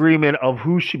not in agreement of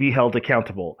who should be held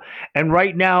accountable. And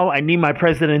right now, I need my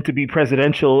president to be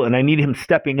presidential, and I need him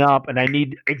stepping up, and I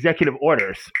need executive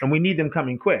orders, and we need them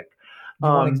coming quick. You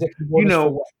want Um, executive you orders for know,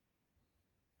 what?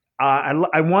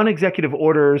 I want executive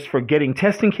orders for getting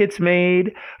testing kits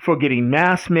made, for getting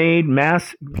masks made.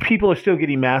 Masks, people are still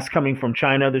getting masks coming from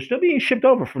China. They're still being shipped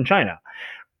over from China.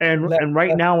 Left, And right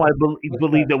left, now, left. What's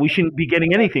believe left? that we shouldn't be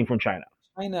getting Left. anything from China.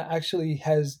 China actually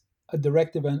has a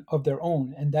directive of their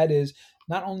own, and that is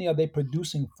not only are they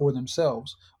producing for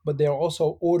themselves, but they're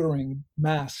also ordering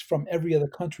masks from every other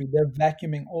country. They're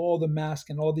vacuuming all the masks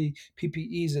and all the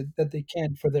PPEs that they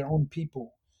can for their own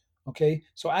people. Okay,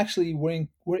 so actually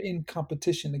we're in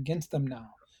competition against them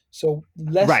now. So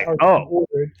Right. Oh,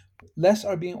 less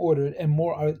are being ordered, and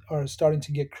more are starting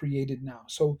to get created now.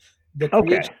 So the okay.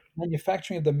 creation,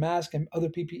 manufacturing of the mask and other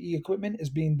PPE equipment is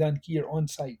being done here on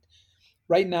site.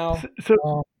 Right now, So,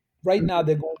 um, right now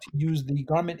they're going to use the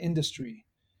garment industry.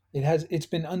 It's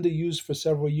been underused for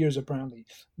several years apparently.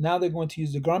 Now they're going to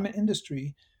use the garment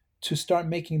industry to start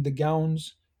making the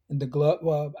gowns and the glove.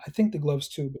 Well, I think the gloves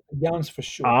too, but the gowns for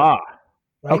sure. ah,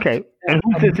 Right okay. now, And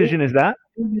whose decision is that?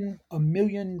 a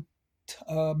million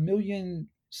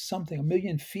something, a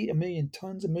million feet, a million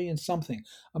tons, a million something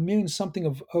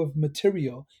of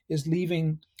material is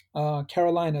leaving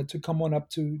Carolina to come on up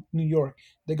to New York.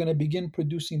 They're going to begin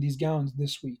producing these gowns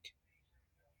this week.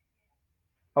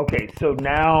 Okay, so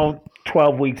now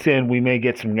 12 weeks in, we may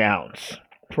get some gowns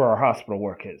for our hospital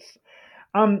workers.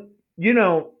 I'm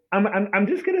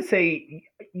just gonna say,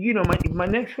 my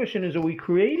next question is: are we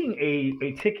creating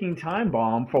a ticking time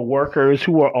bomb for workers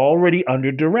who are already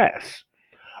under duress?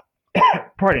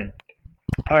 Pardon.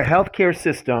 Our healthcare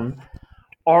system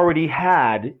already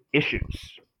had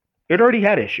issues. It already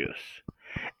had issues,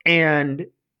 and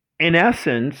in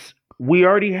essence, we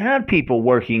already had people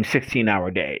working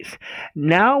 16-hour days.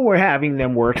 Now we're having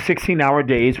them work 16-hour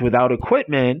days without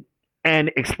equipment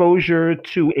and exposure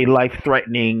to a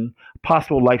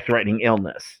possible life threatening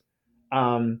illness.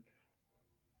 Um,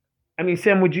 I mean,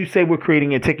 Sam, would you say we're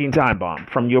creating a ticking time bomb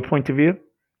from your point of view?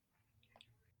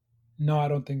 No, I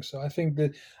don't think so. I think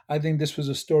this was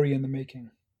a story in the making.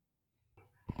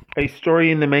 A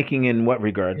story in the making in what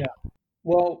regard? Yeah.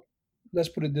 Well, let's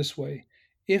put it this way: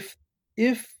 if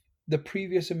if the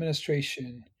previous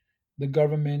administration, the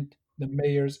government, the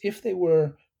mayors, if they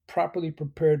were properly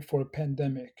prepared for a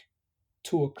pandemic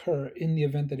to occur in the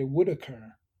event that it would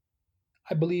occur,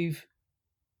 I believe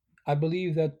I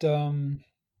believe that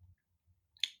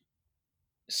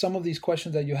some of these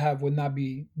questions that you have would not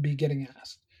be getting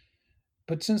asked.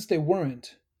 But since they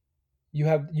weren't, you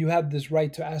have this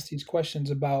right to ask these questions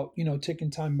about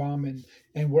ticking time bomb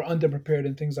and we're underprepared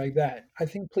and things like that. I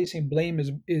think placing blame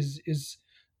is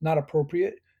not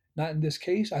appropriate, not in this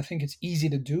case. I think it's easy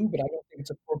to do, but I don't think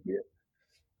it's appropriate.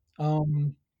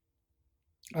 um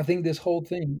I think this whole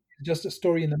thing is just a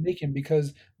story in the making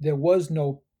because there was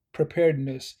no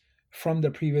preparedness from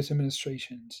the previous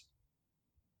administrations.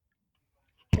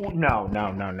 No,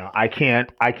 no, no, no. I can't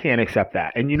accept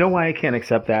that. And you know why I can't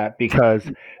accept that? Because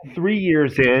 3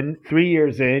 years in,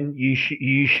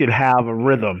 you should have a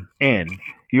rhythm in.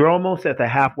 You're almost at the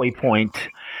halfway point.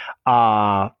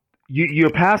 Uh, you're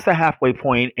past the halfway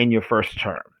point in your first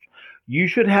term. You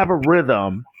should have a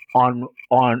rhythm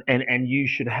and you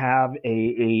should have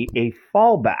a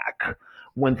fallback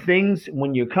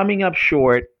when you're coming up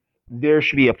short. There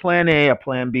should be a plan A, a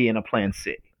plan B, and a plan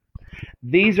C.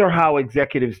 These are how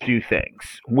executives do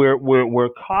things. We're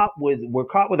caught with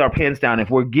our pants down. If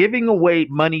we're giving away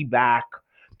money back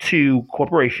to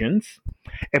corporations,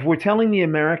 if we're telling the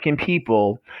American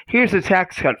people, here's a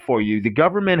tax cut for you, the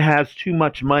government has too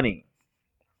much money.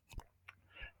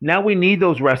 Now we need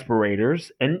those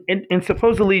respirators, and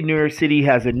supposedly New York City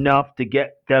has enough to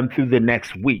get them through the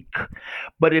next week.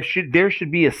 But if there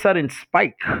should be a sudden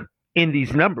spike in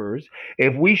these numbers,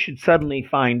 if we should suddenly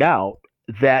find out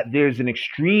that there's an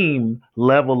extreme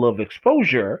level of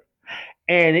exposure,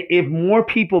 and if more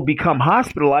people become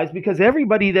hospitalized, because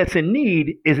everybody that's in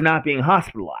need is not being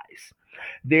hospitalized,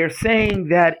 they're saying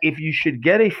that if you should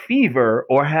get a fever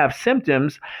or have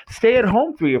symptoms, stay at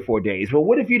home 3 or 4 days. But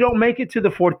what if you don't make it to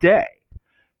the fourth day?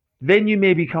 Then you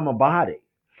may become a body.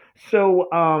 So,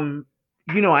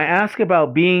 I ask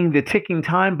about being the ticking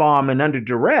time bomb and under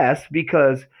duress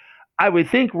because I would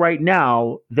think right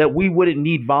now that we wouldn't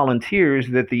need volunteers,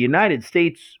 that the United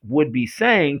States would be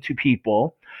saying to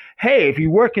people, hey, if you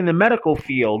work in the medical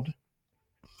field,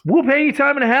 we'll pay you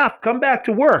time and a half. Come back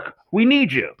to work. We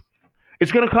need you.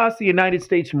 It's going to cost the United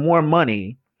States more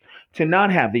money to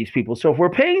not have these people. So if we're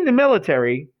paying the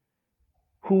military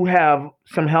who have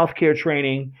some healthcare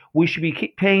training, we should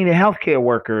be paying the healthcare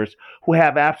workers who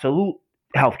have absolute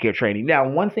healthcare training. Now,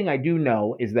 one thing I do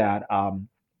know is that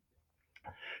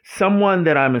someone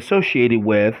that I'm associated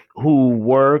with who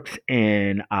works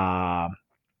in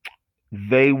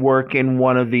they work in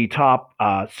one of the top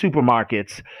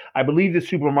supermarkets. I believe the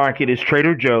supermarket is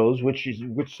Trader Joe's, which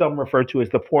some refer to as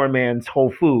the poor man's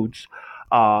Whole Foods.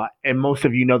 And most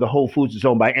of you know the Whole Foods is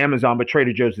owned by Amazon, but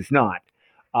Trader Joe's is not.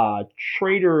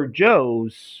 Trader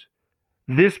Joe's,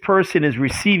 this person is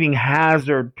receiving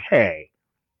hazard pay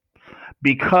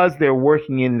because they're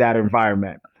working in that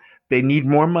environment. They need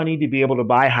more money to be able to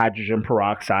buy hydrogen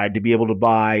peroxide, to be able to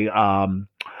buy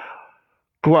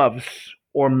gloves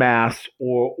or masks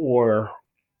or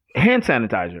hand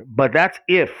sanitizer. But that's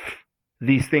if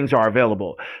these things are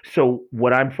available. So,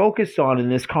 what I'm focused on in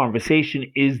this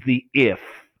conversation is the if.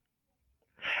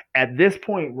 At this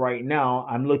point right now,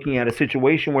 I'm looking at a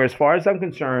situation where, as far as I'm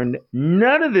concerned,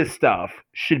 none of this stuff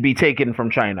should be taken from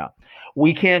China.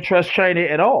 We can't trust China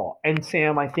at all. And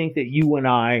Sam, I think that you and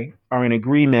I are in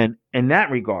agreement in that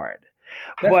regard.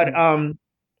 But Definitely.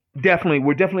 definitely,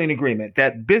 we're definitely in agreement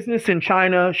that business in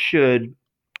China should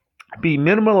be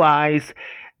minimalized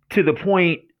to the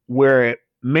point where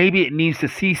maybe it needs to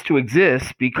cease to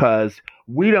exist because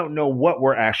we don't know what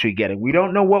we're actually getting. We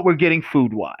don't know what we're getting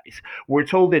food wise. We're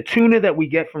told that tuna that we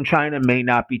get from China may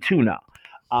not be tuna.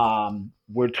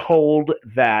 We're told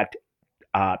that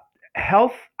uh,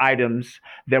 health items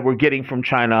that we're getting from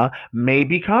China may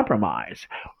be compromised.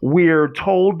 We're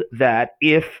told that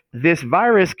if this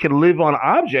virus can live on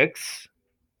objects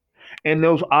and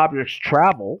those objects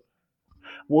travel,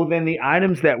 well, then the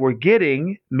items that we're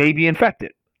getting may be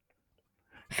infected.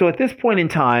 So at this point in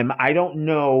time, I don't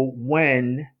know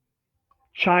when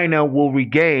China will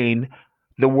regain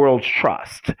the world's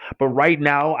trust. But right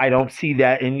now, I don't see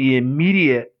that in the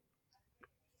immediate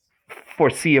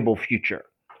foreseeable future.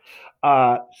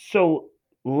 So,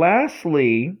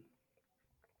 lastly,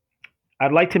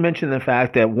 I'd like to mention the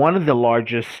fact that one of the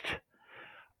largest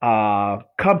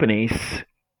companies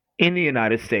in the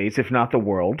United States, if not the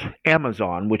world,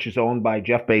 Amazon, which is owned by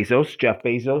Jeff Bezos. Jeff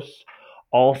Bezos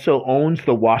also owns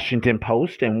the Washington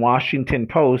Post, and Washington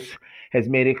Post has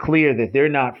made it clear that they're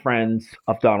not friends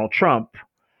of Donald Trump.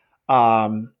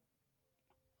 Um,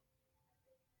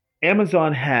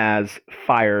 Amazon has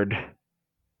fired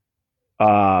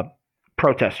uh,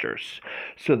 protesters.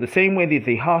 So the same way that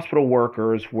the hospital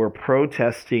workers were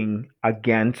protesting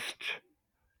against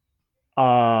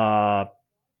uh,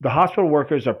 the hospital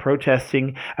workers are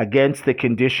protesting against the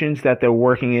conditions that they're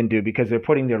working into because they're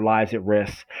putting their lives at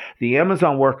risk. The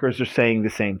Amazon workers are saying the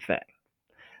same thing.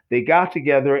 They got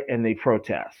together and they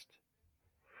protest.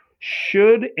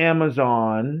 Should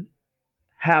Amazon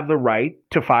have the right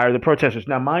to fire the protesters?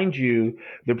 Now, mind you,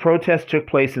 the protest took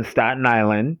place in Staten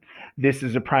Island. This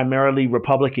is a primarily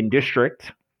Republican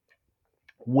district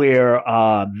where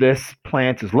this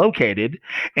plant is located.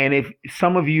 And if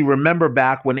some of you remember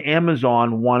back when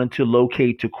Amazon wanted to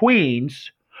locate to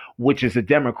Queens, which is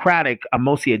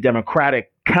mostly a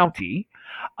Democratic county,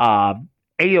 uh,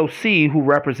 AOC, who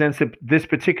represents this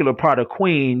particular part of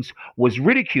Queens, was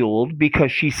ridiculed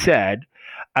because she said,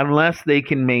 unless they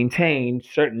can maintain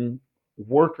certain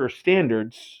worker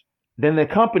standards, then the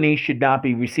company should not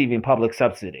be receiving public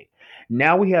subsidy.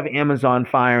 Now we have Amazon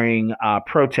firing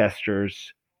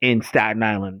protesters in Staten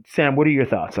Island. Sam, what are your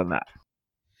thoughts on that?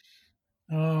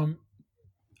 Um,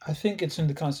 I think it's in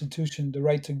the Constitution the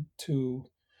right to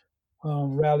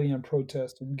rally and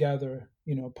protest and gather,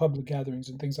 public gatherings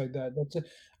and things like that.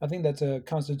 I think that's a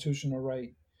constitutional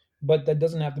right, but that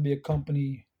doesn't have to be a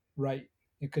company. right?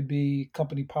 It could be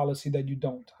company policy that you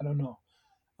don't. I don't know.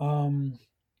 Um,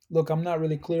 Look, I'm not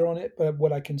really clear on it, but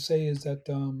what I can say is that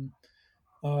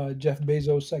Jeff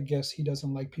Bezos, I guess he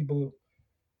doesn't like people.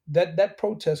 That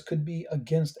protest could be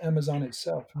against Amazon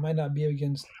itself. It might not be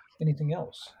against anything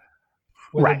else,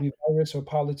 whether it Right. be virus or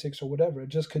politics or whatever. It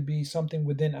just could be something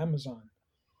within Amazon.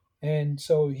 And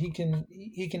so he can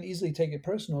easily take it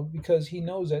personal because he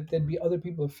knows that there'd be other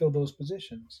people to fill those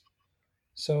positions.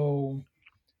 So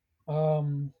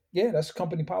yeah, that's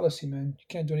company policy, man. You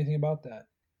can't do anything about that.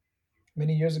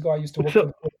 Many years ago, I used to work for So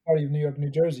the Port Authority of New York,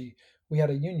 New Jersey. We had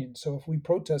a union, so if we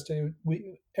protested,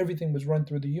 we everything was run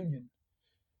through the union.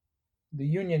 The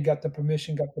union got the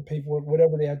permission, got the paperwork,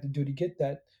 whatever they had to do to get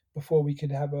that before we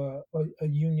could have a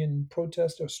union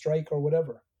protest or strike or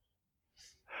whatever.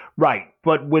 right,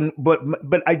 but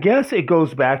I guess it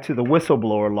goes back to the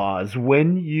whistleblower laws.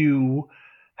 When you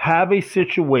have a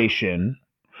situation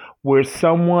where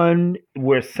something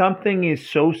is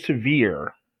so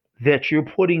severe that you're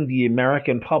putting the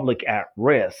American public at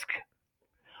risk,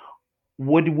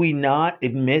 would we not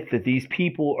admit that these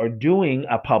people are doing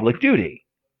a public duty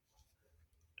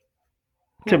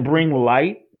to Who, bring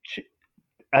light to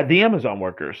the Amazon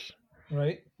workers?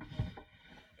 right?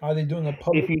 Are they doing a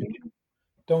public If you duty?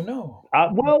 Don't know.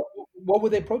 well, What were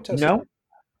they protesting? no,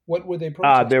 What were they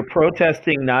protesting? they're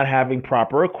protesting not having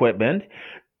proper equipment.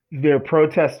 They're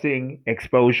protesting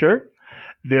exposure.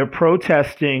 They're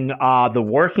protesting the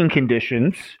working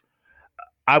conditions.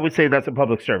 I would say that's a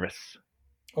public service.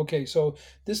 Okay, so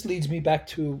this leads me back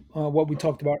to what we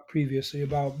talked about previously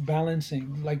about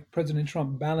balancing, like President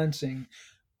Trump balancing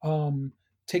um,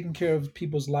 taking care of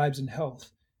people's lives and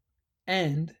health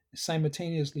and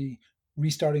simultaneously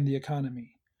restarting the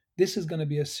economy. This is going to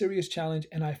be a serious challenge,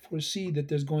 and I foresee that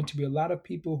there's going to be a lot of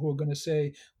people who are going to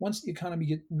say, once the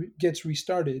economy gets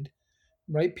restarted,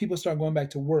 right? People start going back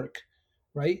to work,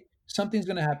 right? Something's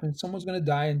going to happen. Someone's going to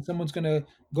die, and someone's going to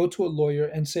go to a lawyer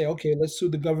and say, "Okay, let's sue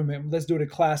the government. Let's do it a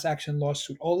class action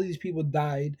lawsuit." All of these people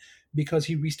died because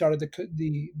he restarted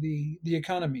the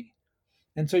economy,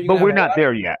 and so you're going But to have we're a not lot.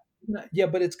 there yet. Yeah,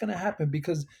 but it's going to happen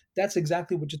because that's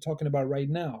exactly what you're talking about right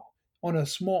now. On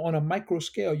a micro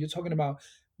scale, you're talking about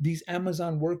these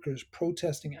Amazon workers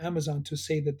protesting Amazon to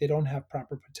say that they don't have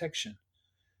proper protection.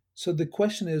 So the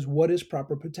question is, what is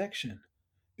proper protection?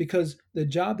 Because the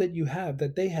job that you have,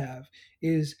 that they have,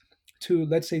 is to,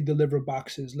 let's say, deliver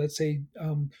boxes. Let's say,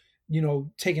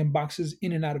 taking boxes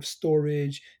in and out of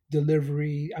storage,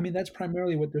 delivery. I mean, that's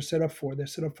primarily what they're set up for. They're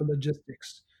set up for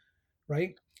logistics,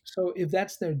 right? So if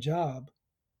that's their job,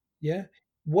 yeah,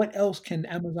 what else can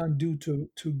Amazon do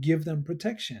to give them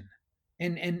protection?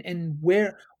 And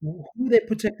who are they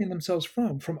protecting themselves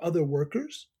from? From other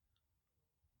workers,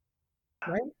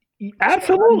 right?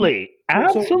 So how do you Absolutely.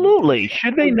 so so Absolutely.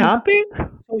 Should so they you not be?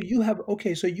 so you have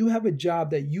okay, so you have a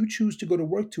job that you choose to go to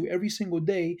work to every single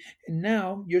day, and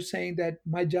now you're saying that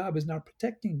my job is not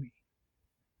protecting me.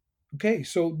 Okay,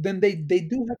 so then they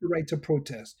do have the right to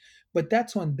protest, but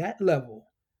that's on that level.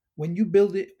 When you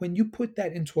put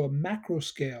that into a macro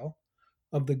scale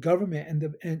of the government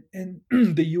and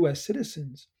the US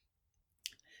citizens,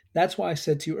 that's why I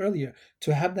said to you earlier,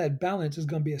 to have that balance is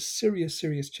going to be a serious,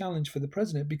 serious challenge for the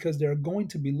president because there are going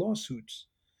to be lawsuits.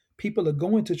 People are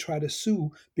going to try to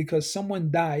sue because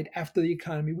someone died after the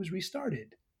economy was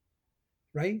restarted,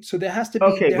 right? So Okay, there has but to be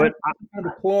some kind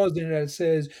of clause in there that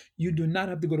says you do not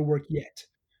have to go to work yet,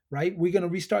 right? We're going to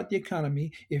restart the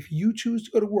economy. If you choose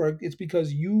to go to work, it's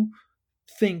because you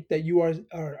think that you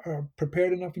are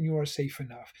prepared enough and you are safe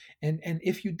enough. And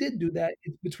if you did do that,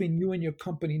 it's between you and your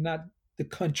company, not the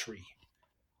country,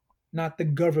 not the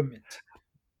government.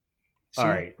 all See,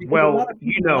 right. because a lot Well, of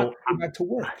people want to go back to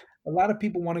work. A lot of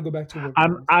people want to go back to work, guys.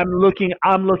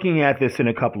 I'm looking at this in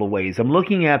a couple of ways. I'm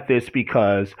looking at this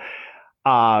because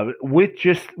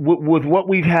with what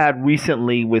we've had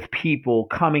recently with people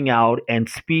coming out and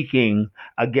speaking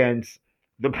against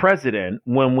the president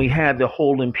when we had the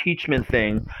whole impeachment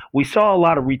thing, we saw a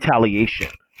lot of retaliation.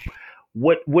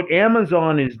 What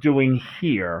Amazon is doing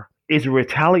here is a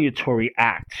retaliatory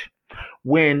act.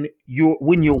 When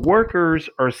your workers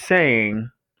are saying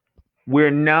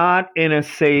we're not in a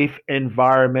safe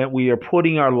environment, we are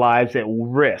putting our lives at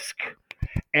risk,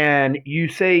 and you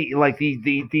say like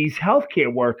these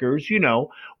healthcare workers,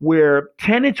 where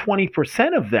 10 to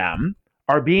 20% of them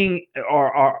are being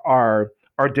are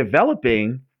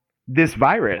developing this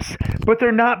virus, but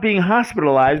they're not being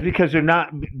hospitalized because they're not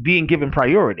being given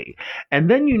priority. And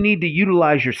then you need to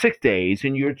utilize your sick days,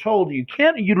 and you're told you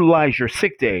can't utilize your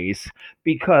sick days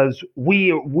because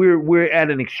we're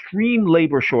at an extreme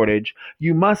labor shortage.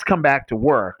 You must come back to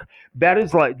work. That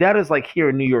is like here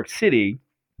in New York City.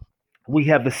 we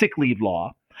have the sick leave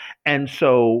law. And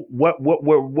so what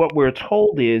we're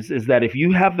told is that if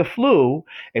you have the flu,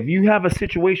 if you have a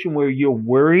situation where you're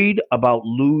worried about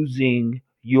losing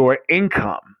your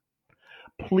income,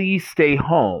 please stay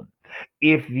home.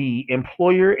 If the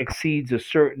employer exceeds a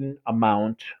certain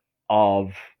amount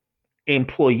of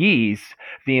employees,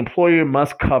 the employer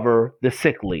must cover the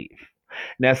sick leave.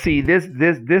 Now, see,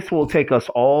 this will take us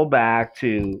all back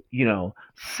to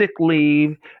sick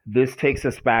leave. This takes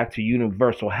us back to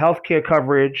universal health care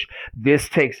coverage. This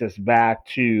takes us back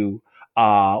to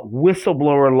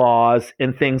whistleblower laws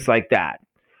and things like that.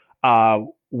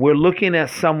 We're looking at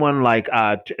someone like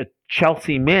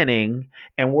Chelsea Manning,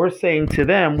 and we're saying to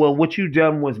them, well, what you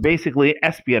done was basically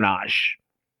espionage.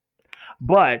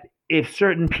 But if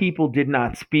certain people did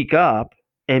not speak up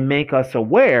and make us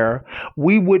aware,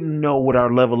 we wouldn't know what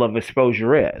our level of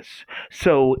exposure is.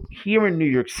 So here in New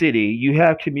York City, you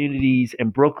have communities in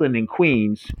Brooklyn and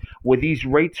Queens where these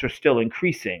rates are still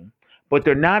increasing, but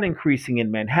they're not increasing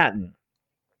in Manhattan.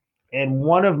 And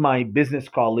one of my business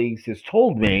colleagues has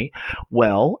told me,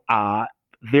 well,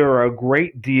 there are a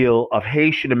great deal of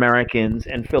Haitian Americans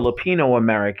and Filipino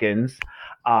Americans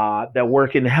that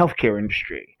work in the healthcare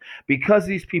industry. Because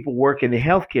these people work in the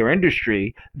healthcare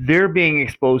industry, they're being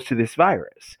exposed to this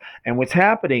virus. And what's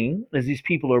happening is these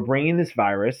people are bringing this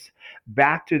virus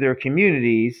back to their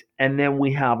communities, and then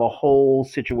we have a whole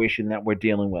situation that we're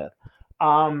dealing with.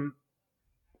 Um,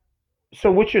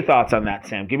 so, what's your thoughts on that,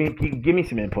 Sam? Give me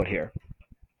some input here.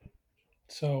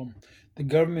 So the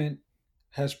government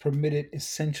has permitted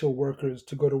essential workers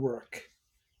to go to work.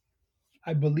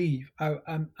 I believe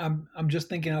I'm just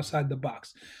thinking outside the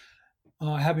box.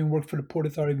 Having worked for the Port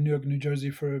Authority of New York, New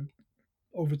Jersey for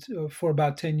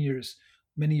about 10 years,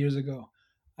 many years ago,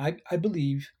 I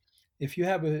believe if you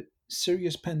have a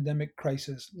serious pandemic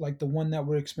crisis like the one that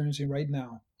we're experiencing right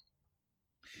now,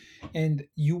 and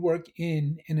you work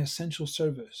in an essential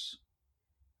service,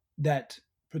 that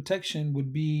protection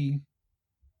would be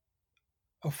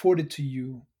afforded to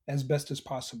you as best as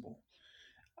possible.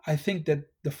 I think that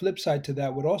the flip side to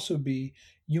that would also be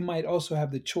you might also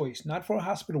have the choice, not for a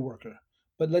hospital worker,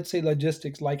 but let's say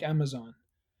logistics like Amazon.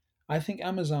 I think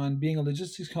Amazon, being a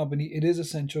logistics company, it is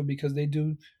essential because they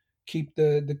do keep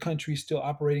the country still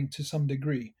operating to some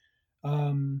degree.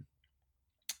 Um,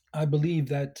 I believe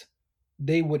that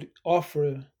they would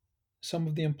offer some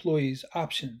of the employees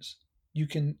options. You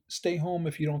can stay home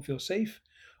if you don't feel safe,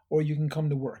 or you can come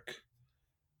to work.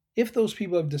 If those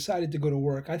people have decided to go to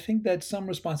work, I think that some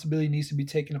responsibility needs to be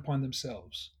taken upon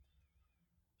themselves.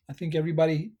 I think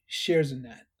everybody shares in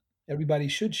that. Everybody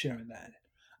should share in that.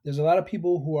 There's a lot of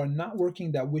people who are not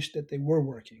working that wish that they were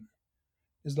working.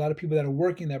 There's a lot of people that are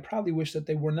working that probably wish that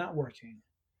they were not working.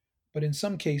 But in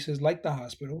some cases, like the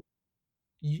hospital,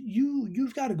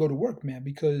 you've got to go to work, man,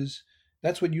 because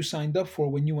that's what you signed up for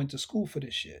when you went to school for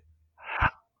this shit.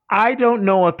 I don't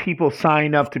know if people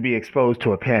sign up to be exposed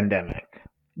to a pandemic.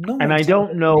 No And one I signed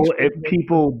up don't to be know if exposed to it.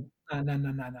 people, Nah, nah,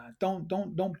 nah, nah, nah. Don't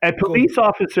a go there. police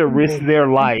officer Don't risks go there. their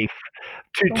Don't, life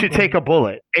to don't go take there. a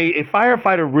bullet. A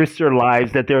firefighter risks their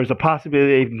lives that there's a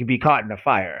possibility they can be caught in a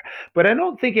fire. But I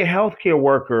don't think a healthcare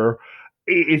worker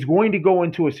is going to go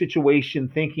into a situation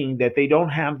thinking that they don't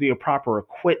have the proper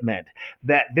equipment,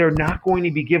 that they're not going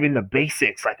to be given the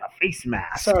basics like a face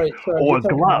mask Sorry, you're or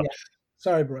talking out of your gloves.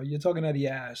 sorry, bro, you're talking out of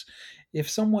your ass. If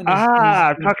someone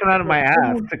I'm talking out of my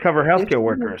ass someone to cover healthcare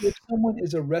workers. if someone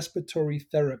is a respiratory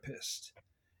therapist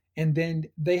and then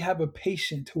they have a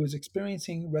patient who is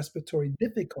experiencing respiratory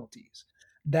difficulties,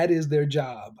 that is their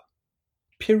job.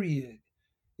 Period.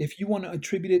 If you want to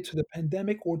attribute it to the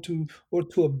pandemic or to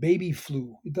a baby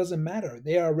flu, it doesn't matter.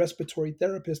 They are a respiratory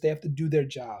therapist. They have to do their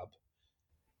job.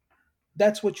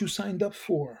 That's what you signed up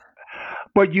for.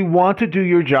 But you want to do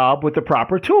your job with the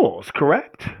proper tools,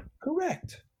 correct?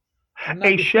 Correct. I'm not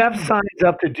A chef disputing that. signs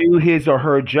up to do his or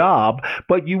her job,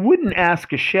 but you wouldn't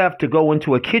ask a chef to go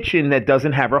into a kitchen that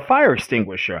doesn't have a fire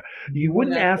extinguisher. You You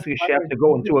wouldn't wouldn't ask a ask a chef fire to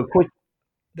go into a quick.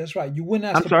 That's right. You wouldn't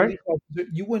I'm ask a sorry, police officer.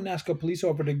 You wouldn't ask a police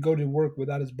officer to go to work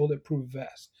without his bulletproof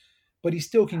vest, but he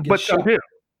still can get but some shot. do.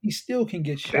 He still can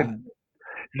get shot.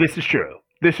 This is true.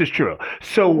 This is true.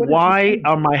 So So what is you why saying?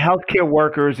 are my healthcare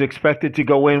workers expected to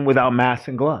go in without masks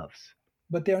and gloves?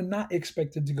 But they are not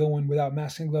expected to go in without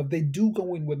mask and gloves. They do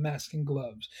go in with mask and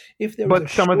gloves. If there is a But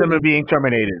some of them are shortage, being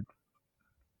terminated.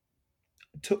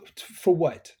 for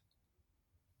what?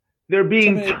 They're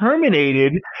being Terminate.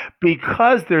 terminated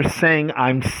because they're saying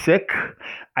I'm sick.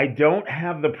 I don't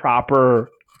have the proper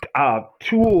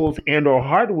tools and or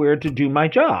hardware to do my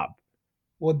job.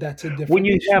 Well, that's a When different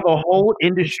you issue. have a whole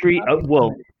They should industry, not be well,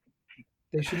 terminated.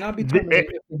 They should not be The- eh,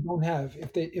 terminated if they don't have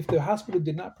if the hospital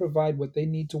did not provide what they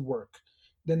need to work,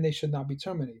 then they should not be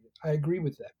terminated. I agree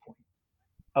with that point.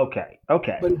 okay,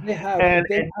 okay, But and,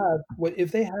 and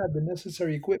if they have the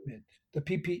necessary equipment, the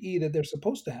PPE that they're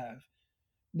supposed to have,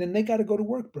 then they got to go to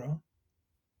work, bro.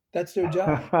 That's their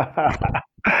job.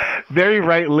 very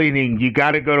right leaning. You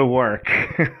got to go to work.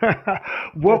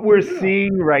 But what for we're real.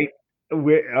 seeing right,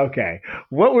 okay,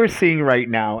 what we're seeing right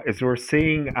now is we're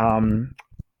seeing the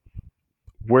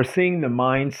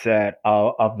mindset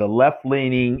of the left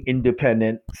leaning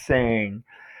independent saying,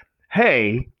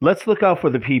 hey, let's look out for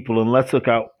the people and let's look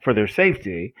out for their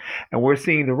safety. And we're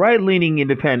seeing the right leaning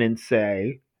independents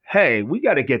say, hey, we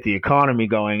got to get the economy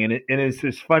going. And it's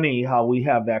just funny how we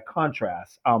have that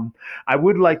contrast. I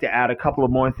would like to add a couple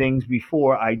of more things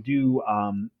before I do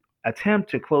attempt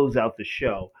to close out the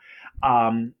show.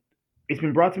 Um, it's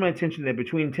been brought to my attention that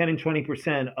between 10 and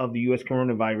 20% of the U.S.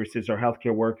 coronaviruses are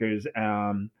healthcare workers,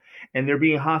 and they're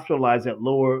being hospitalized at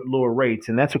lower rates,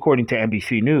 and that's according to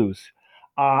NBC News.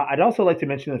 I'd also like to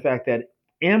mention the fact that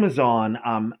Amazon,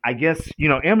 I guess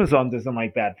Amazon doesn't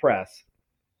like bad press,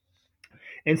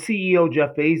 and CEO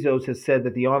Jeff Bezos has said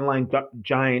that the online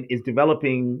giant is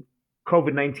developing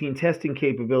COVID-19 testing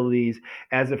capabilities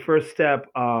as a first step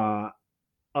of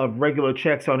regular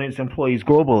checks on its employees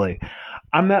globally.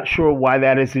 I'm not sure why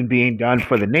that isn't being done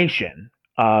for the nation,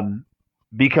 um,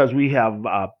 because we have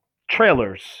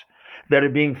trailers that are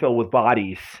being filled with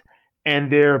bodies,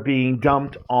 and they're being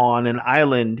dumped on an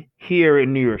island here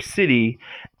in New York City,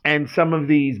 and some of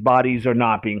these bodies are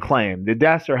not being claimed. The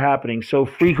deaths are happening so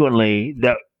frequently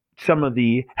that some of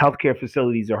the healthcare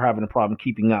facilities are having a problem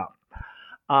keeping up.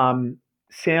 Um,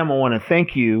 Sam, I want to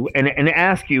thank you and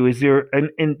ask you: is there an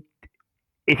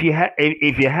if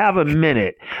you have a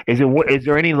minute, is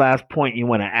there any last point you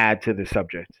want to add to the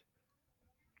subject?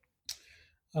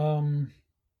 Um,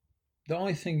 the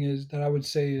only thing is that I would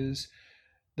say is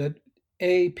that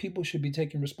people should be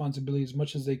taking responsibility as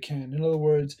much as they can. In other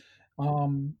words,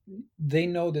 um, they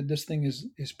know that this thing is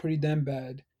pretty damn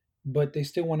bad, but they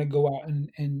still want to go out and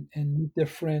meet their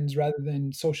friends rather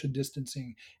than social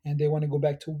distancing, and they want to go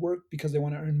back to work because they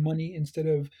want to earn money instead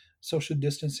of social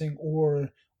distancing or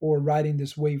riding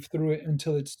this wave through it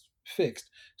until it's fixed.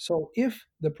 So if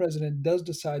the president does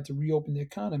decide to reopen the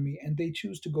economy and they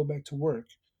choose to go back to work,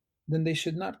 then they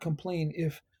should not complain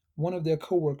if one of their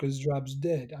coworkers drops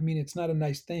dead. I mean, it's not a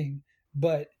nice thing,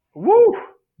 but Woo!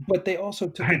 they also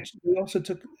took a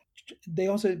they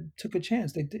also took a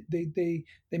chance.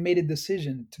 They made a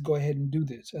decision to go ahead and do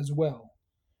this as well,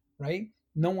 right?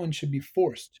 No one should be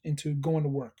forced into going to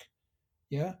work.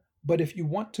 Yeah. But if you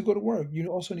want to go to work, you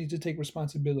also need to take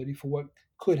responsibility for what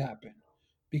could happen.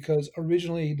 Because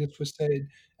originally this was said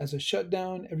as a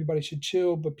shutdown, everybody should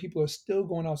chill, but people are still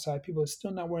going outside. People are still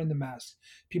not wearing the mask.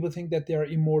 People think that they are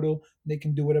immortal, they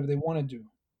can do whatever they want to do.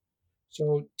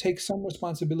 So take some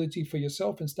responsibility for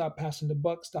yourself and stop passing the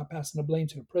buck, stop passing the blame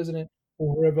to the president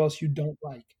or whoever else you don't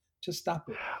like. Just stop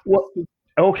it. That's Well, stupid.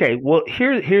 okay. Well,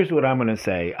 here's what I'm going to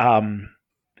say.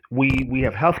 We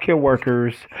have healthcare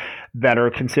workers that are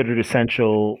considered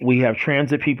essential. We have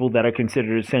transit people that are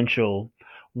considered essential.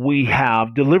 We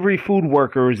have delivery food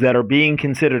workers that are being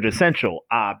considered essential.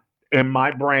 In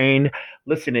my brain,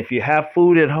 listen, if you have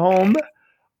food at home,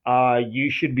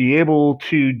 you should be able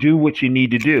to do what you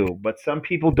need to do. But some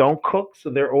people don't cook, so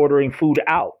they're ordering food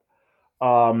out.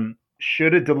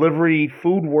 Should a delivery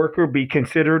food worker be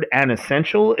considered an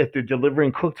essential if they're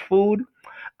delivering cooked food?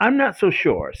 I'm not so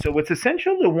sure. So what's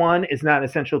essential to one is not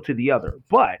essential to the other.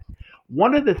 But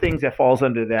one of the things that falls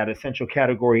under that essential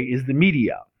category is the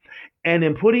media. And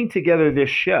in putting together this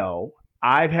show,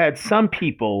 I've had some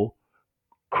people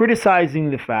criticizing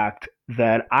the fact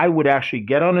that I would actually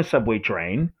get on a subway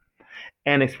train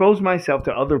and expose myself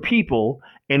to other people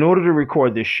in order to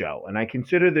record this show. And I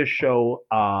consider this show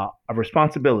a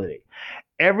responsibility.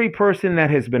 Every person that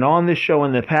has been on this show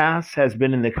in the past has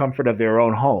been in the comfort of their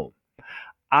own home.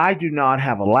 I do not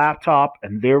have a laptop,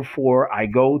 and therefore I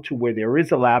go to where there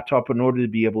is a laptop in order to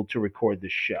be able to record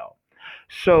this show.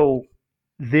 So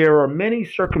there are many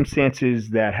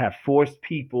circumstances that have forced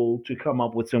people to come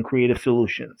up with some creative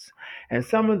solutions, and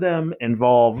some of them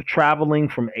involve traveling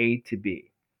from A to B.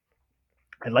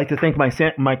 I'd like to thank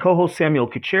my co-host Samuel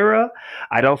Kachira.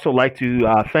 I'd also like to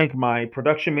thank my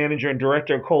production manager and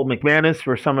director Cole McManus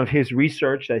for some of his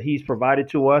research that he's provided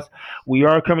to us. We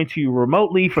are coming to you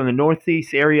remotely from the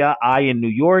Northeast area, I in New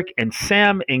York and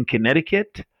Sam in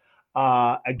Connecticut.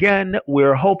 Again,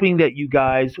 we're hoping that you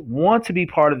guys want to be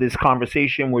part of this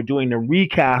conversation. We're doing a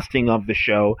recasting of the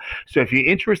show. So if you're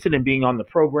interested in being on the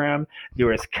program,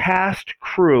 there is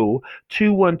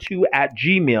castcrew212 at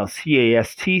Gmail,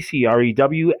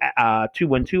 CASTCREW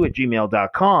 212 at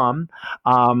gmail.com.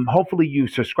 Hopefully you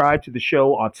subscribe to the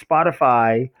show on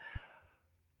Spotify,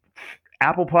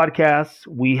 Apple Podcasts,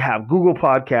 we have Google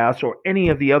Podcasts, or any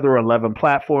of the other 11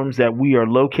 platforms that we are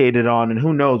located on. And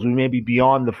who knows, we may be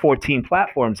beyond the 14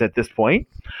 platforms at this point.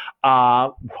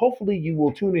 Hopefully, you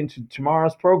will tune into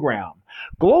tomorrow's program.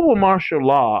 Global martial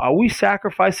law. Are we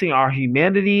sacrificing our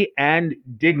humanity and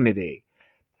dignity?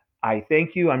 I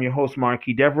thank you. I'm your host,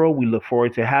 Marky Devereaux. We look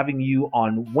forward to having you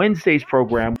on Wednesday's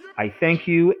program. I thank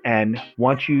you and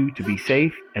want you to be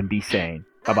safe and be sane.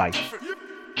 Bye bye.